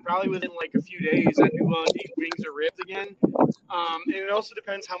 again, probably within like a few days I'd move on to eat wings or ribs again. And it also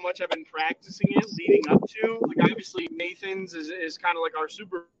depends how much I've been practicing it leading up to. Like obviously Nathan's is kind of like our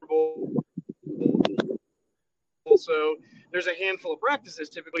Super Bowl. So there's a handful of practices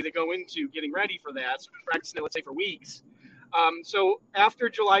typically that go into getting ready for that. So we've been practicing it, let's say, for weeks. So after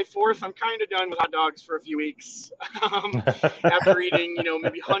July 4th, I'm kind of done with hot dogs for a few weeks after eating,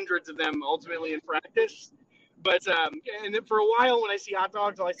 maybe hundreds of them ultimately in practice. But and then for a while when I see hot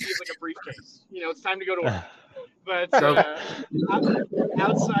dogs, all I see is like a briefcase. It's time to go to work. But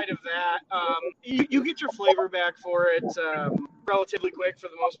outside of that, you get your flavor back for it relatively quick for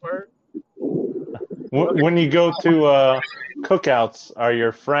the most part. When you go to cookouts, are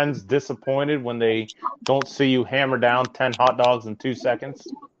your friends disappointed when they don't see you hammer down 10 hot dogs in 2 seconds?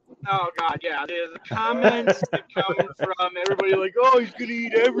 Oh, God, yeah. The comments that come from everybody like, oh, he's going to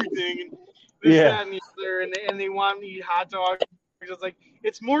eat everything. And this, that, and the other, and they want to eat hot dogs. It's like,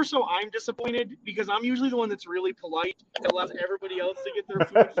 it's more so I'm disappointed because I'm usually the one that's really polite that allows everybody else to get their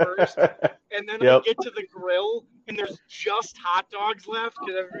food first. And then I get to the grill and there's just hot dogs left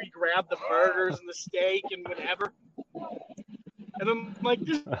because everybody grabbed the burgers and the steak and whatever. And I'm like,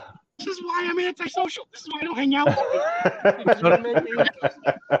 this This is why I'm antisocial. This is why I don't hang out with people.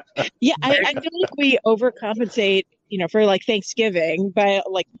 Yeah, I feel like we overcompensate, for like Thanksgiving by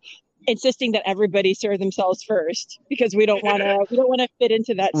like insisting that everybody serve themselves first because we don't want to fit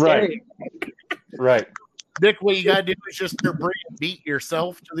into that stereotype. Right. Nick, what you gotta do is just bring meat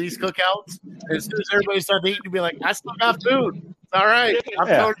yourself to these cookouts. As soon as everybody's done eating, you be like, "I still got food. It's all right. I'm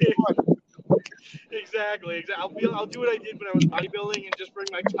totally fine." Exactly. I'll do what I did when I was bodybuilding and just bring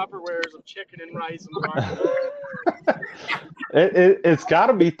my Tupperwares of chicken and rice and It's got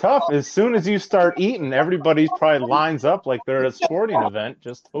to be tough. As soon as you start eating, everybody's probably lines up like they're at a sporting event,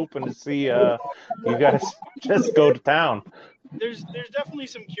 just hoping to see you guys just go to town. There's definitely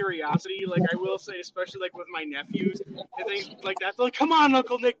some curiosity. Like I will say, especially like with my nephews and things like that. They're like, "Come on,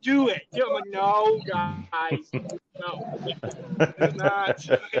 Uncle Nick, do it." Yeah, I'm like, "No, guys, no, it's not.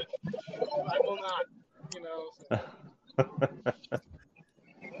 I will not."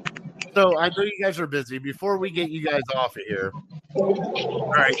 So I know you guys are busy. Before we get you guys off of here, all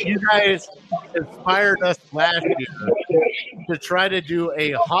right, you guys inspired us last year to try to do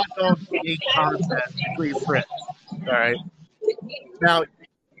a hot dog eating contest between friends. All right. Now,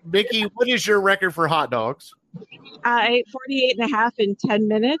 Mickey, what is your record for hot dogs? I ate 48.5 in 10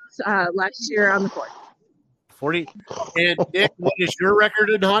 minutes last year on the 4th. 40. And Nick, what is your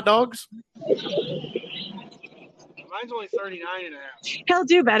record in hot dogs? Mine's only 39.5. He'll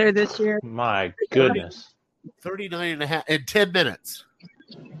do better this year. My goodness. 39.5 in 10 minutes.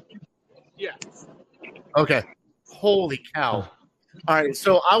 Yeah. Okay. Holy cow. All right,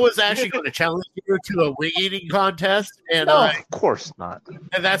 so I was actually going to challenge you to a wing eating contest, and No, of course not.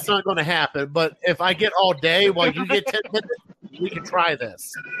 and that's not going to happen. But if I get all day while you get 10 minutes, we can try this.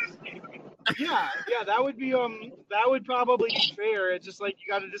 Yeah, that would probably be fair. It's just like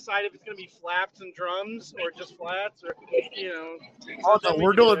you got to decide if it's going to be flaps and drums or just flats, or Oh no,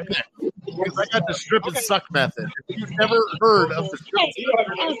 we're doing because I got the strip and suck method. If you've never heard of the strip and suck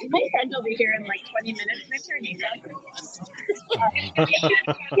method, My friend will be here in like 20 minutes.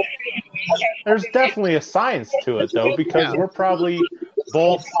 There's definitely a science to it, though, because we're probably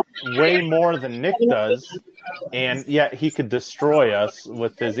both way more than Nick does, and yet he could destroy us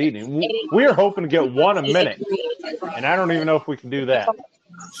with his eating. We're hoping to get one a minute, and I don't even know if we can do that.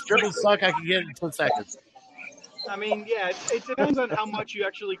 strip and suck, I can get it in 10 seconds. I mean, yeah, it depends on how much you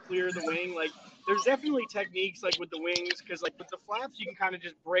actually clear the wing. Like, there's definitely techniques like with the wings, because like with the flaps, you can kind of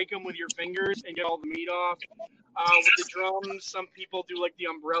just break them with your fingers and get all the meat off. With the drums, some people do like the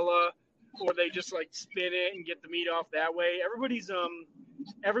umbrella, or they just like spin it and get the meat off that way. Everybody's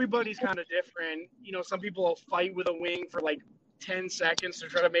kind of different. Some people will fight with a wing for like 10 seconds to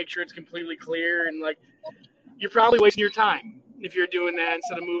try to make sure it's completely clear, and like you're probably wasting your time if you're doing that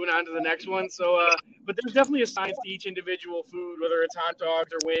instead of moving on to the next one. So, but there's definitely a science to each individual food, whether it's hot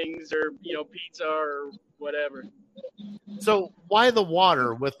dogs or wings or pizza or whatever. So why the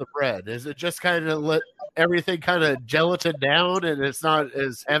water with the bread? Is it just kind of let everything kind of gelatin down and it's not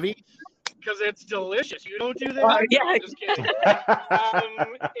as heavy? Because it's delicious. You don't do that? Yeah. I'm just kidding.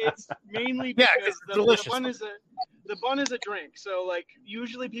 It's mainly because the bun is a drink. So like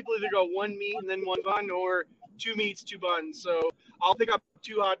usually people either go one meat and then one bun, or two meats, two buns. So I'll pick up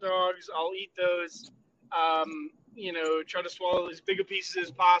 2 hot dogs. I'll eat those. Try to swallow as big a pieces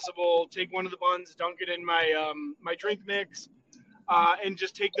as possible. Take one of the buns, dunk it in my my drink mix, and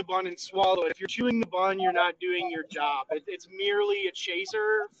just take the bun and swallow it. If you're chewing the bun, you're not doing your job. It's merely a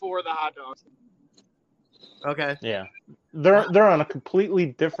chaser for the hot dogs. Okay. Yeah. They're on a completely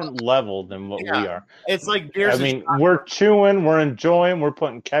different level than what we are. It's like beers. I mean, we're chewing, we're enjoying, we're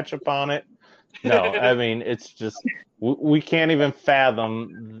putting ketchup on it. No, I mean, it's just we can't even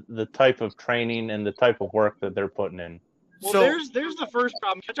fathom the type of training and the type of work that they're putting in. Well, there's the first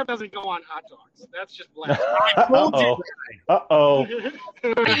problem. Ketchup doesn't go on hot dogs. That's just black. Uh-oh.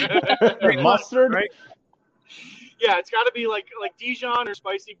 Mustard? Right? Yeah, it's got to be like Dijon or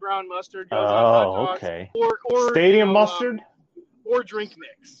spicy brown mustard goes on hot dogs. Okay. Or Stadium mustard? Or drink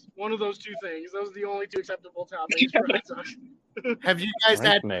mix. One of those two things. Those are the only 2 acceptable toppings for hot dogs. Have you guys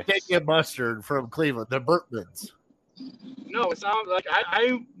Drink had mix. stadium mustard from Cleveland, the Bertmans? No, it sounds like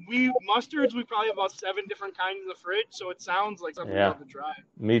mustards. We probably have about 7 different kinds in the fridge, so it sounds like something Yeah. we have to try.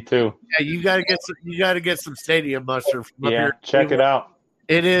 Me too. Yeah, you gotta get some stadium mustard from up Yeah, here. check it out.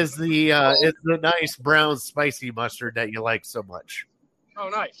 It is it's the nice brown spicy mustard that you like so much. Oh,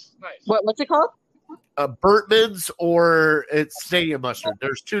 nice. What's it called? Bertman's or it's stadium mustard.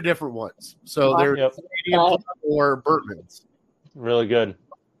 There's 2 different ones. So there's Yep. stadium or Bertman's. Really good.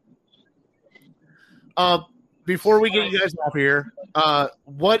 Before we get you guys off here,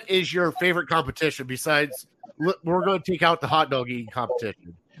 what is your favorite competition besides? We're going to take out the hot dog eating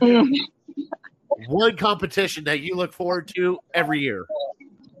competition. One competition that you look forward to every year.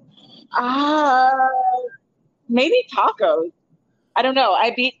 Maybe tacos. I don't know.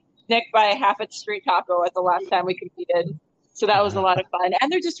 I beat Nick by half a street taco at the last time we competed. So that was a lot of fun.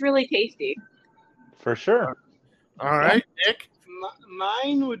 And they're just really tasty. For sure. All right, Nick.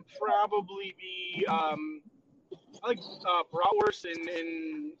 Mine would probably be I like Bratwurst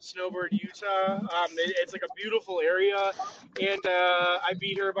in Snowbird, Utah. It's like a beautiful area, and I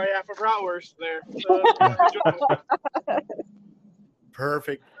beat her by half a Bratwurst there. So,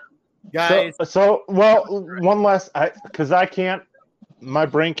 Perfect, guys. So one last, because I can't, my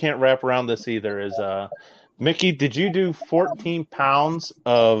brain can't wrap around this either. Is Mickey, did you do 14 pounds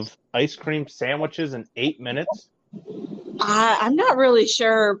of ice cream sandwiches in 8 minutes? I'm not really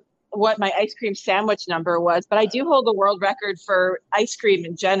sure what my ice cream sandwich number was, but I do hold the world record for ice cream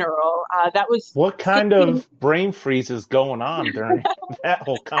in general. That was what kind of brain freeze is going on during that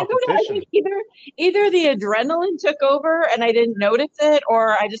whole competition? I don't know. I think either the adrenaline took over and I didn't notice it,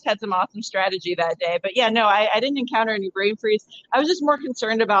 or I just had some awesome strategy that day. But yeah, no, I didn't encounter any brain freeze. I was just more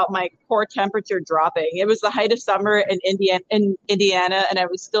concerned about my core temperature dropping. It was the height of summer in Indiana, and I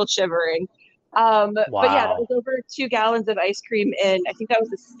was still shivering. Wow. But yeah, that was over 2 gallons of ice cream in, I think that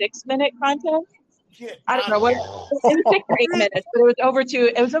was a 6-minute contest. I don't know what, it was 6 or 8 minutes, but it was over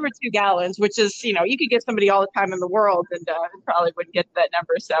 2 gallons, which is, you could give somebody all the time in the world and probably wouldn't get that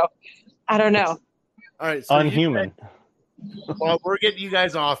number. So I don't know. All right. So unhuman. Well, we're getting you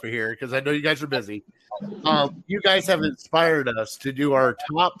guys off of here because I know you guys are busy. You guys have inspired us to do our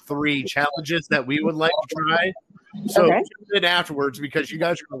top 3 challenges that we would like to try. So tune in afterwards because you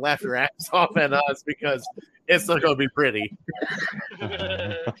guys are going to laugh your ass off at us because it's not going to be pretty.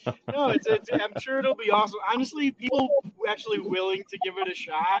 No, I'm sure it'll be awesome. Honestly, people actually willing to give it a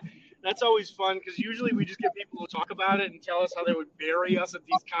shot. That's always fun because usually we just get people to talk about it and tell us how they would bury us at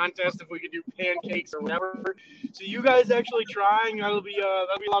these contests if we could do pancakes or whatever. So you guys actually trying, that'll be a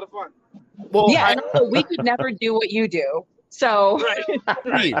lot of fun. Well, yeah, we could never do what you do. So right.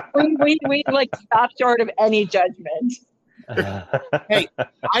 we like stop short of any judgment. Hey,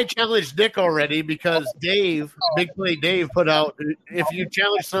 I challenged Nick already because Dave, Big Play Dave, put out if you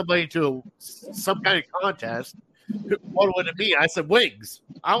challenge somebody to some kind of contest, what would it be? I said wings.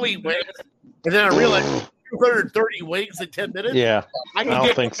 I'll eat wings, and then I realized 230 wings in 10 minutes. Yeah, I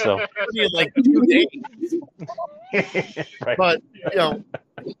don't think so. In like 2 days. Right. But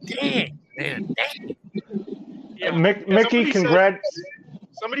dang, man, dang. Yeah. Mickey, congrats.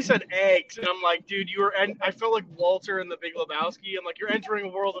 Somebody said eggs, and I'm like, dude, I felt like Walter in The Big Lebowski. I'm like, you're entering a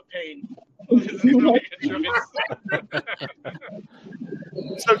world of pain.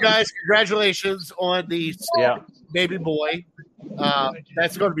 So, guys, congratulations on the baby boy.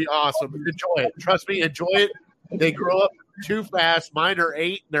 That's going to be awesome. Enjoy it. Trust me, enjoy it. They grow up too fast. Mine are 8,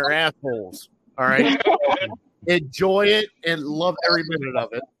 and they're assholes. All right? Enjoy it and love every minute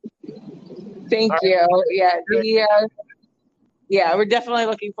of it. Thank you. Yeah, we're definitely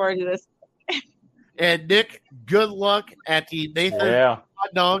looking forward to this. And Nick, good luck at the Nathan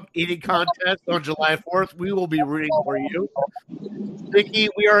hot dog eating contest on July 4th. We will be rooting for you. Vicky,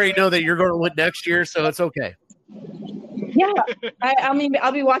 we already know that you're going to win next year, so it's okay. Yeah, I mean,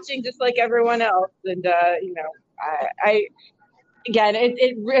 I'll be watching just like everyone else, and I again,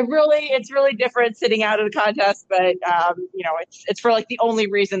 it's really different sitting out of the contest, but it's for like the only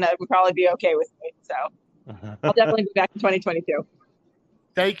reason that would probably be okay with me. So I'll definitely be back in 2022.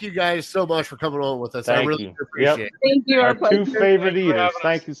 Thank you guys so much for coming on with us. Thank I really you. appreciate it. Thank you. Our 2 favorite eaters.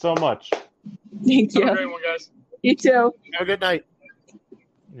 Thank you so much. Thank you. Have a great one, guys. You too. Have a good night.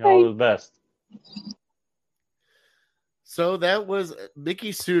 All the best. So that was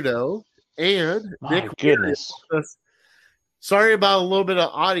Mickey Sudo and Nick. Goodness. Sorry about a little bit of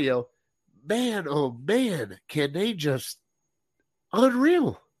audio. Man, oh man, can they just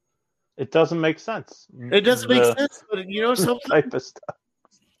unreal? It doesn't make sense. It doesn't make sense, but something type of stuff.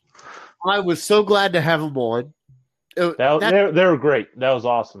 I was so glad to have them on. They were great. That was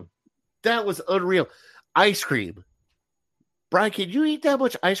awesome. That was unreal. Ice cream. Brian, can you eat that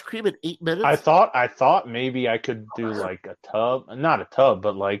much ice cream in 8 minutes? I thought maybe I could do like a tub, not a tub,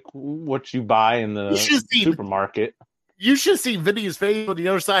 but like what you buy in the supermarket. You should see Vinny's face on the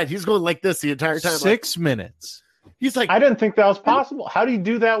other side. He's going like this the entire time. 6 minutes. He's like, I didn't think that was possible. How do you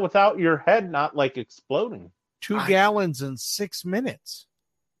do that without your head not like exploding? 2 gallons in 6 minutes.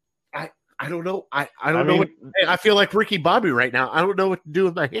 I don't know. I don't know. I feel like Ricky Bobby right now. I don't know what to do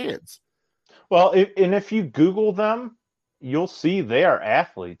with my hands. Well, if you Google them, you'll see they are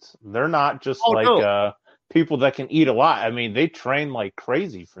athletes. They're not just people that can eat a lot. I mean, they train like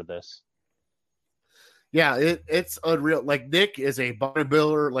crazy for this. Yeah, it's unreal. Like Nick is a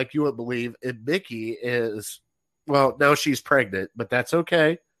bodybuilder, like you would believe, and Mickey is, well, now she's pregnant, but that's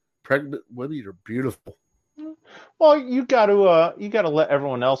okay. Pregnant women are beautiful. Well, you got to let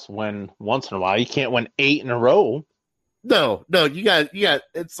everyone else win once in a while. You can't win 8 in a row. No, you got.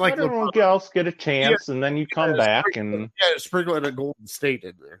 It's like let everyone else get a chance, and then you come back and sprinkle in a Golden State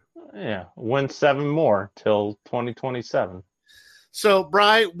in there. Yeah, win 7 more till 2027. So,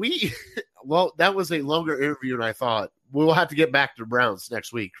 Brian, well, that was a longer interview than I thought. We'll have to get back to the Browns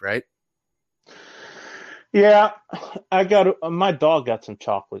next week, right? Yeah, I got my dog got some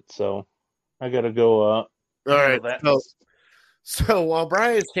chocolate, so I got to go. All right. So while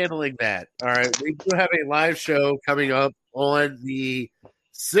Brian's handling that, all right, we do have a live show coming up on the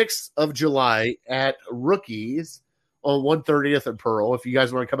 6th of July at Rookies on 130th and Pearl. If you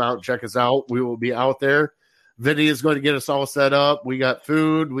guys want to come out and check us out, we will be out there. Vinny is going to get us all set up. We got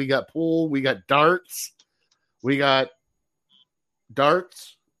food, we got pool, we got darts. We got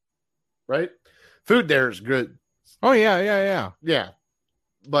darts, right? Food there is good. Oh, yeah. Yeah.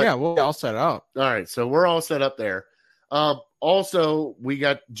 But yeah, we'll all set up. All right, so we're all set up there. Also, we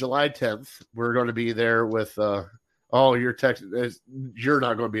got July 10th. We're going to be there with your text. You're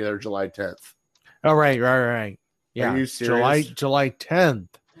not going to be there July 10th. Oh, right. Yeah, Are you serious? July 10th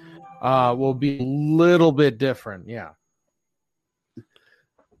will be a little bit different. Yeah.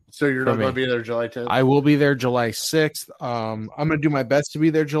 So you're not going to be there July 10th? I will be there July 6th. I'm going to do my best to be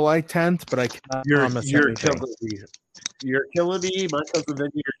there July 10th, but I cannot promise anything. You're killing me. My cousin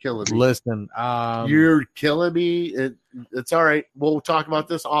Vinny, you're killing me. Listen. You're killing me. It's all right. We'll talk about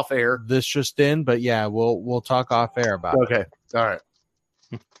this off air. This just in, but yeah, we'll talk off air about it. Okay. All right.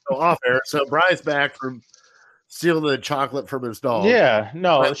 So off air. So Brian's back from stealing the chocolate from his dog. Yeah.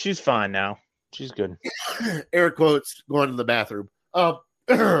 No, she's fine now. She's good. Air quotes, going to the bathroom. All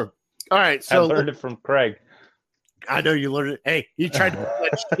right. So I learned it from Craig. I know you learned it. Hey, he tried to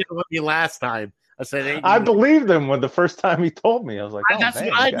let shit with me last time. I said, hey, I believed him when the first time he told me. I was like, oh, that's man,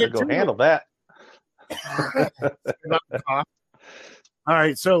 what I you gotta did go too. handle that. All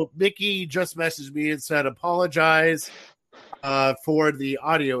right. So Mickey just messaged me and said, apologize for the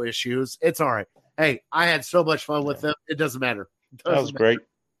audio issues. It's all right. Hey, I had so much fun with them. It doesn't matter. That was great.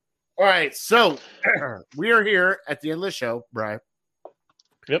 All right. So we are here at the end of the show, Brian.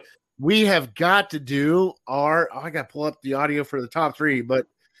 Yep. We have got to do I got to pull up the audio for the top 3, but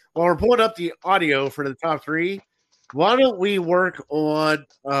while we're pulling up the audio for the top 3, why don't we work on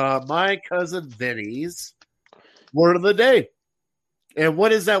my cousin Vinny's word of the day? And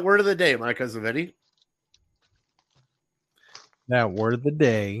what is that word of the day, my cousin Vinny? That word of the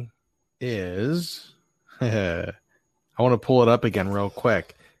day is I want to pull it up again real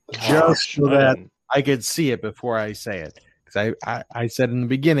quick, just so that I could see it before I say it. Because I said in the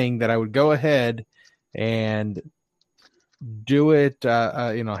beginning that I would go ahead and do it,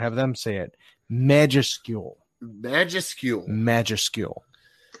 have them say it. Majuscule. Majuscule.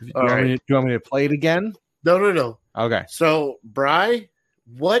 Do you want me to play it again? No. Okay. So, Bri,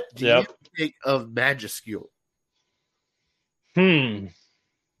 what do you think of majuscule? I'm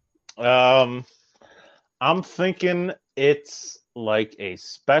thinking it's like a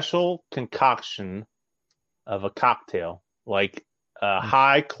special concoction of a cocktail, like a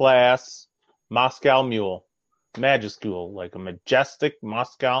high-class Moscow Mule. Majuscule, like a majestic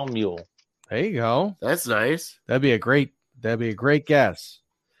Moscow Mule. There you go. That's nice. That'd be a great guess.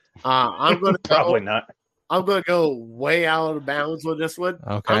 I'm gonna probably not. I'm gonna go way out of bounds with this one.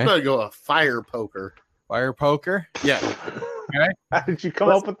 Okay. I'm gonna go a fire poker. Fire poker? Yeah. Okay. How did you come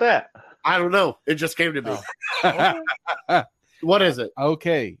up with that? I don't know. It just came to me. What is it?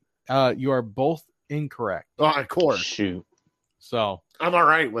 Okay. You are both incorrect. Oh, of course. Shoot. So I'm all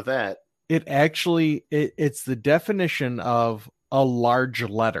right with that. it actually it's the definition of a large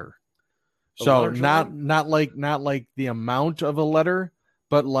letter. So not like the amount of a letter,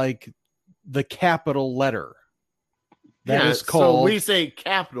 but like the capital letter. That is called. So we say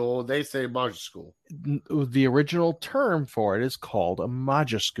capital, they say majuscule. The original term for it is called a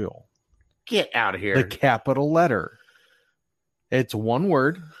majuscule. Get out of here. The capital letter. It's one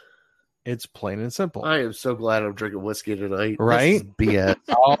word. It's plain and simple. I am so glad I'm drinking whiskey tonight. Right? BS.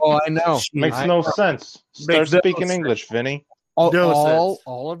 Oh, I know. Makes no sense. Start speaking English, Vinny.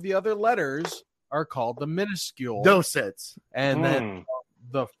 All of the other letters are called the minuscule. No sense. And then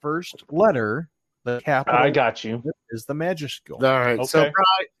the first letter, the capital, I got you, is the majuscule. All right. Okay. So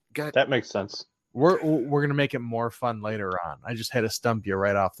that makes sense. We're gonna make it more fun later on. I just had to stump you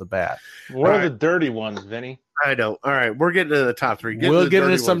right off the bat. What are the dirty ones, Vinny? I know. All right, we're getting to the top three. We'll get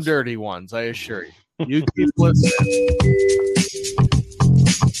into some dirty ones, I assure you. You keep listening.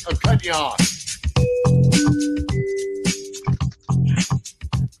 I'm cutting you off.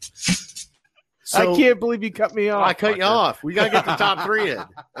 So I can't believe you cut me off. I cut you off. We got to get the top 3 in.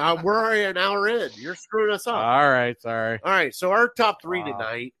 We're already an hour in. You're screwing us up. All right, sorry. All right, so our top 3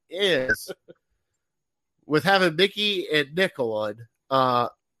 tonight is with having Mickey and Nick on,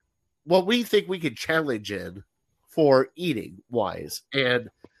 what we think we can challenge in for eating wise. And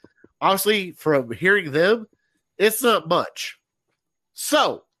honestly, from hearing them, it's not much.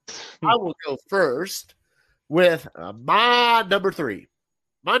 So I will go first with my number 3.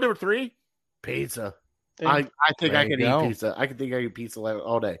 My number 3, pizza. I think I can eat pizza. I can eat pizza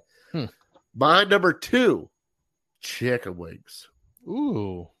all day. My number 2, chicken wings.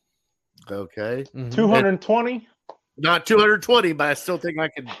 Ooh. Okay. 220? Not 220, but I still think I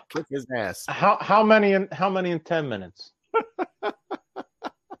can kick his ass. How many in 10 minutes?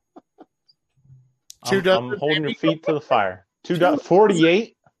 I'm holding your feet to the fire.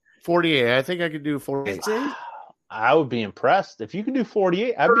 48? 48. I think I could do 48. I would be impressed. If you can do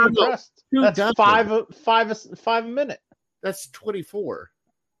 48, I'd be impressed. That's five a minute. That's 24.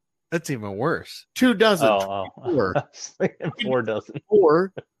 That's even worse. 2 dozen. 4 dozen.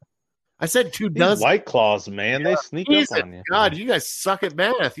 4. I said 2 dozen. White Claws, man, they sneak up on you. God, you guys suck at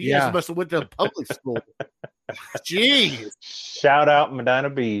math. You guys must have went to public school. Jeez. Shout out Medina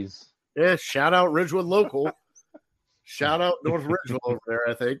Bees. Yeah, shout out Ridgewood Local. Shout out North Ridgeville over there,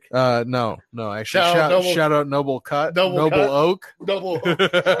 I think. No. Actually, shout out Noble Cut. Noble Oak. Noble Oak.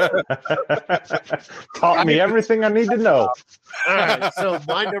 Taught me everything I need to know. All right, so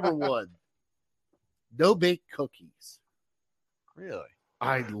my number 1, no-bake cookies. Really?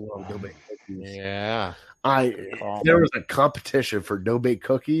 I love no-bake cookies. Yeah. There was a competition for no-bake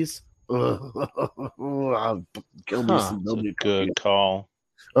cookies. I'll kill me some no-bake cookies. Good call.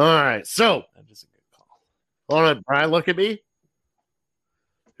 All right, so that is a good call. Hold on, Brian, look at me.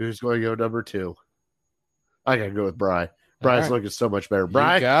 Who's going to go number 2? I got to go with Brian. Brian's looking so much better.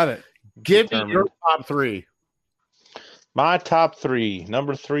 Brian, got it. Give me your top 3. My top 3.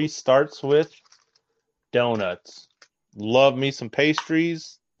 Number 3 starts with donuts. Love me some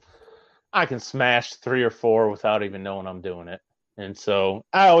pastries. I can smash 3 or 4 without even knowing I'm doing it. And so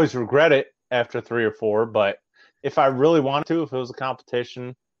I always regret it after 3 or 4, but if I really wanted to, if it was a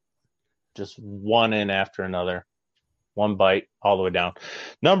competition, just one in after another. One bite all the way down.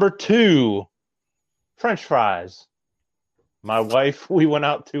 Number 2, French fries. My wife, we went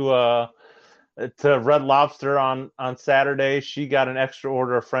out to Red Lobster on Saturday. She got an extra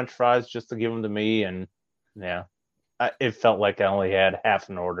order of French fries just to give them to me. And yeah, it felt like I only had half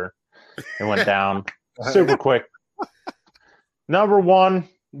an order. It went down super quick. Number 1,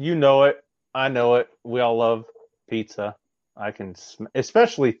 you know it. I know it. We all love pizza. I can,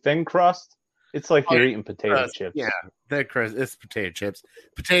 especially thin crust. It's like you're eating potato chips. Yeah, thin crust. It's potato chips.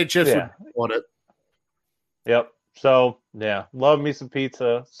 Potato chips would want it. Yep. So yeah, love me some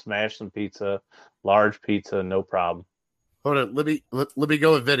pizza. Smash some pizza. Large pizza, no problem. Hold on. Let me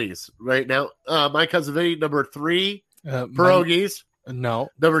go with Vinny's right now. My cousin Vinny, number 3, pierogies. No.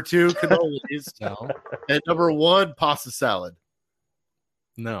 Number 2, cannolis. No. And number 1, pasta salad.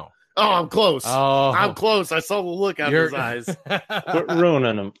 No. Oh, I'm close. Oh, I'm close. I saw the look out of his eyes. Quit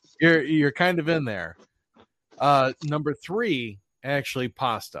ruining them. You're kind of in there. Number 3, actually,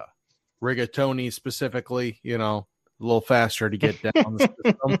 pasta. Rigatoni specifically, a little faster to get down the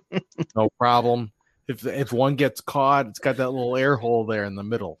system. No problem. If one gets caught, it's got that little air hole there in the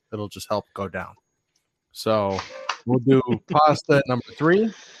middle. It'll just help go down. So we'll do pasta at number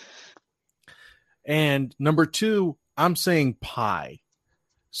 3. And number 2, I'm saying pie.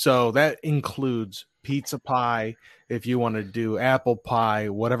 So that includes pizza pie. If you want to do apple pie,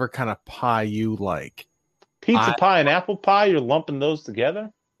 whatever kind of pie you like. Pizza pie and apple pie, you're lumping those together?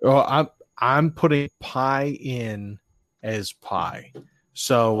 Oh, I'm putting pie in as pie.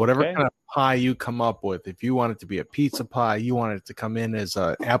 So whatever kind of pie you come up with, if you want it to be a pizza pie, you want it to come in as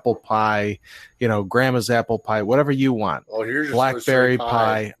an apple pie, grandma's apple pie, whatever you want. Oh, you're just blackberry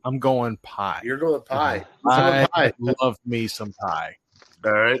pie. I'm going pie. You're going pie. I love me some pie.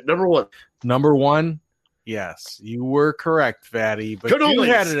 All right, number 1. Number 1, yes, you were correct, Fatty, but you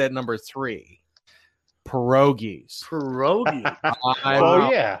had it at number 3. Pierogies. Pierogi. Oh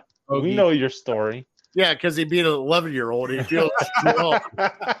yeah, we know your story. Yeah, because he beat an 11-year-old. He feels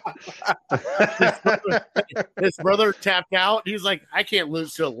his brother tapped out. He's like, I can't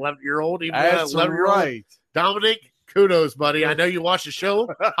lose to an 11-year-old. Even That's 11-year-old. right. Dominic, kudos, buddy. I know you watched the show.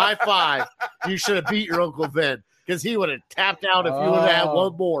 High five. You should have beat your Uncle Vin because he would have tapped out if you would have had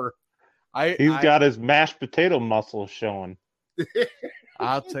one more. He's got his mashed potato muscles showing.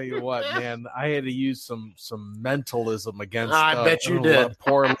 I'll tell you what, man. I had to use some mentalism against. I bet you did.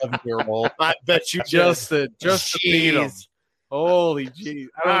 Poor 11-year-old. I bet you just to beat him. Holy jeez.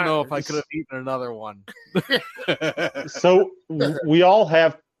 I don't know if I could have eaten another one. So we all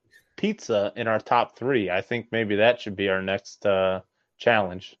have pizza in our top 3. I think maybe that should be our next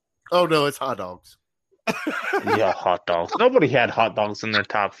challenge. Oh, no, it's hot dogs. Yeah, hot dogs. Nobody had hot dogs in their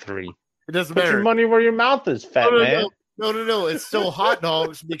top 3. It doesn't Put matter. your money where your mouth is, fat man. No. It's still hot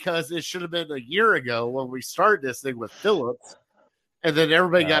dogs because it should have been a year ago when we started this thing with Phillips, and then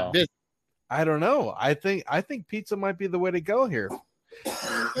everybody got busy. I don't know. I think pizza might be the way to go here. All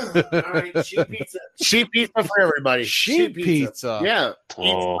right, sheep pizza. Sheep pizza for everybody. Sheep pizza. Yeah.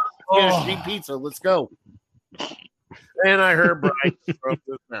 Oh. Sheep pizza. Let's go. And I heard Brian from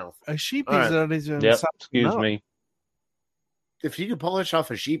his mouth. A sheep All pizza. right. Yep, excuse me. If you could polish off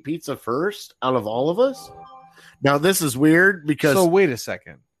a sheep pizza first out of all of us, now this is weird because. So wait a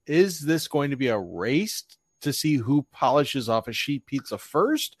second. Is this going to be a race to see who polishes off a sheep pizza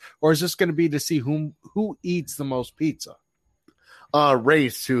first, or is this going to be to see who eats the most pizza?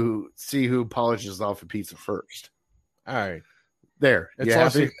 Race to see who polishes off a pizza first. All right. There.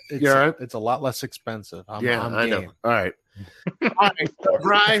 It's it's a lot less expensive. I'm I know. game. All right. All right,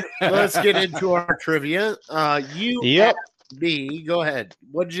 Brian, let's get into our trivia. You asked me. Go ahead.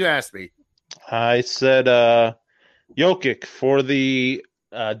 What did you ask me? I said Jokic for the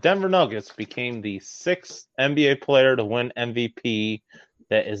Denver Nuggets became the 6th NBA player to win MVP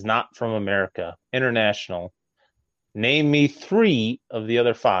that is not from America, international. Name me 3 of the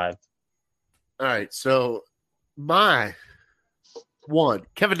other 5. All right, so my one,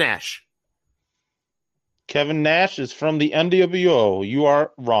 Kevin Nash. Kevin Nash is from the NWO. You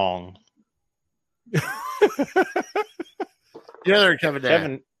are wrong. The other Kevin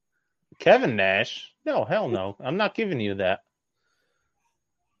Nash. Kevin Nash? No, hell no. I'm not giving you that.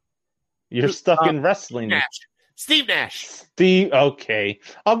 You're stuck in wrestling. Nash. Steve Nash. Okay.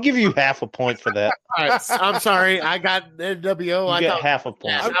 I'll give you half a point for that. All right, I'm sorry. I got NWO. You get half a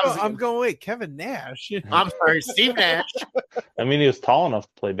point. I'm going, wait, Kevin Nash. I'm sorry, Steve Nash. I mean, he was tall enough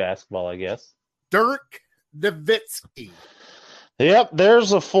to play basketball, I guess. Dirk Nowitzki. Yep,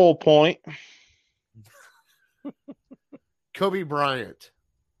 there's a full point. Kobe Bryant.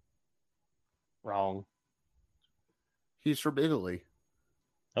 Wrong. He's from Italy.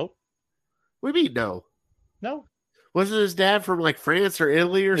 Nope. What do you mean no? No. Wasn't his dad from like France or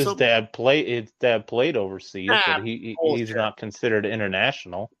Italy or something? His dad played overseas, but he's bullshit. not considered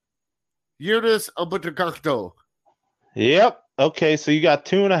international. Eunice Abutagakto. Yep. Okay, so you got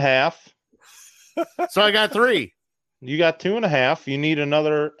 2.5. So I got 3. You got 2.5. You need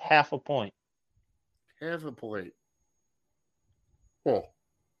another half a point. Half a point. Oh.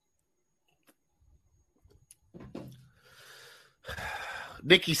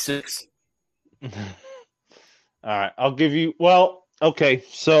 Nikki 6. All right, I'll give you. Well, okay.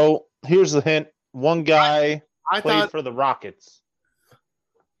 So here's the hint. One guy I played thought for the Rockets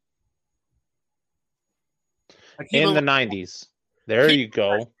Hakeem in the 90s. There you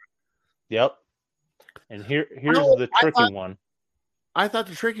go. Yep. And here's the tricky one. I thought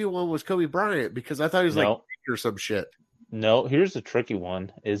the tricky one was Kobe Bryant because I thought he was like or some shit. No, here's the tricky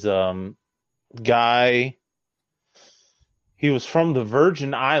one. Is guy. He was from the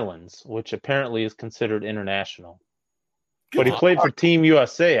Virgin Islands, which apparently is considered international. But he played for Team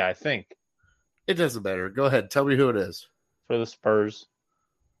USA, I think. It doesn't matter. Go ahead. Tell me who it is. For the Spurs.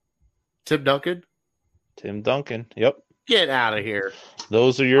 Tim Duncan? Tim Duncan. Yep. Get out of here.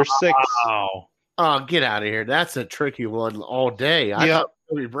 Those are your 6. Oh, get out of here. That's a tricky one all day. I thought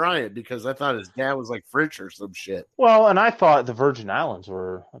Kobe Bryant because I thought his dad was like French or some shit. Well, and I thought the Virgin Islands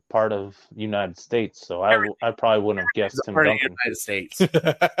were a part of the United States, so I probably wouldn't have guessed Tim Duncan. Of the United States.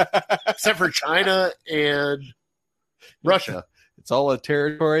 Except for China and Russia. It's all a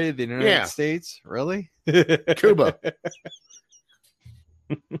territory of the United States? Really? Cuba.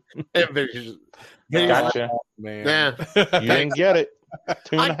 Gotcha. Man. You didn't get it.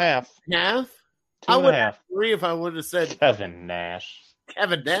 2.5. Half? 2.5. I would have 3 if I would have said Kevin Nash.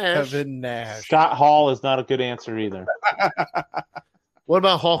 Kevin Nash. Kevin Nash. Scott Hall is not a good answer either. What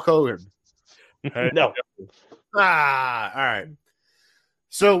about Hulk Hogan? No. All right.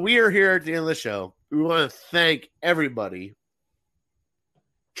 So we are here at the end of the show. We want to thank everybody.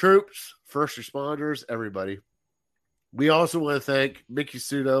 Troops, first responders, everybody. We also want to thank Mickey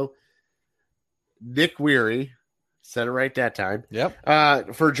Sudo, Nick Weary, said it right that time.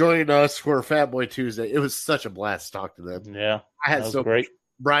 Yep. For joining us for Fat Boy Tuesday. It was such a blast to talk to them. Yeah. I had so great.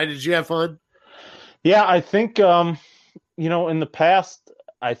 Brian, did you have fun? Yeah, I think in the past,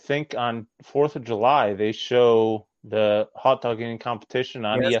 I think on 4th of July they show the hot dog eating competition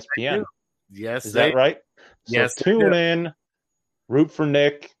on ESPN. Yes, is that right? So yes, tune in, root for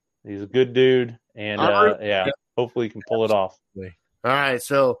Nick. He's a good dude, and hopefully he can pull it off. All right,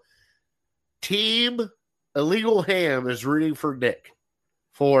 so Team Illegal Ham is rooting for Nick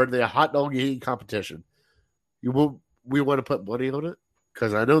for the hot dog eating competition. We want to put money on it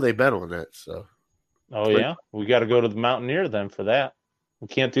because I know they bet on that. So, yeah, we got to go to the Mountaineer then for that. We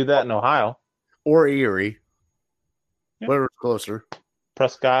can't do that in Ohio or Erie, whatever's closer.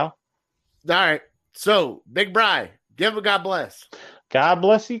 Presque Isle. All right, so Big Bri, give him a God bless. God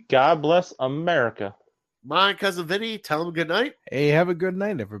bless you. God bless America. My cousin Vinny, tell him good night. Hey, have a good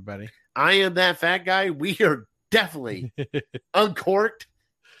night, everybody. I am that fat guy. We are definitely uncorked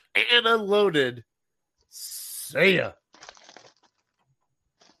and unloaded. See ya.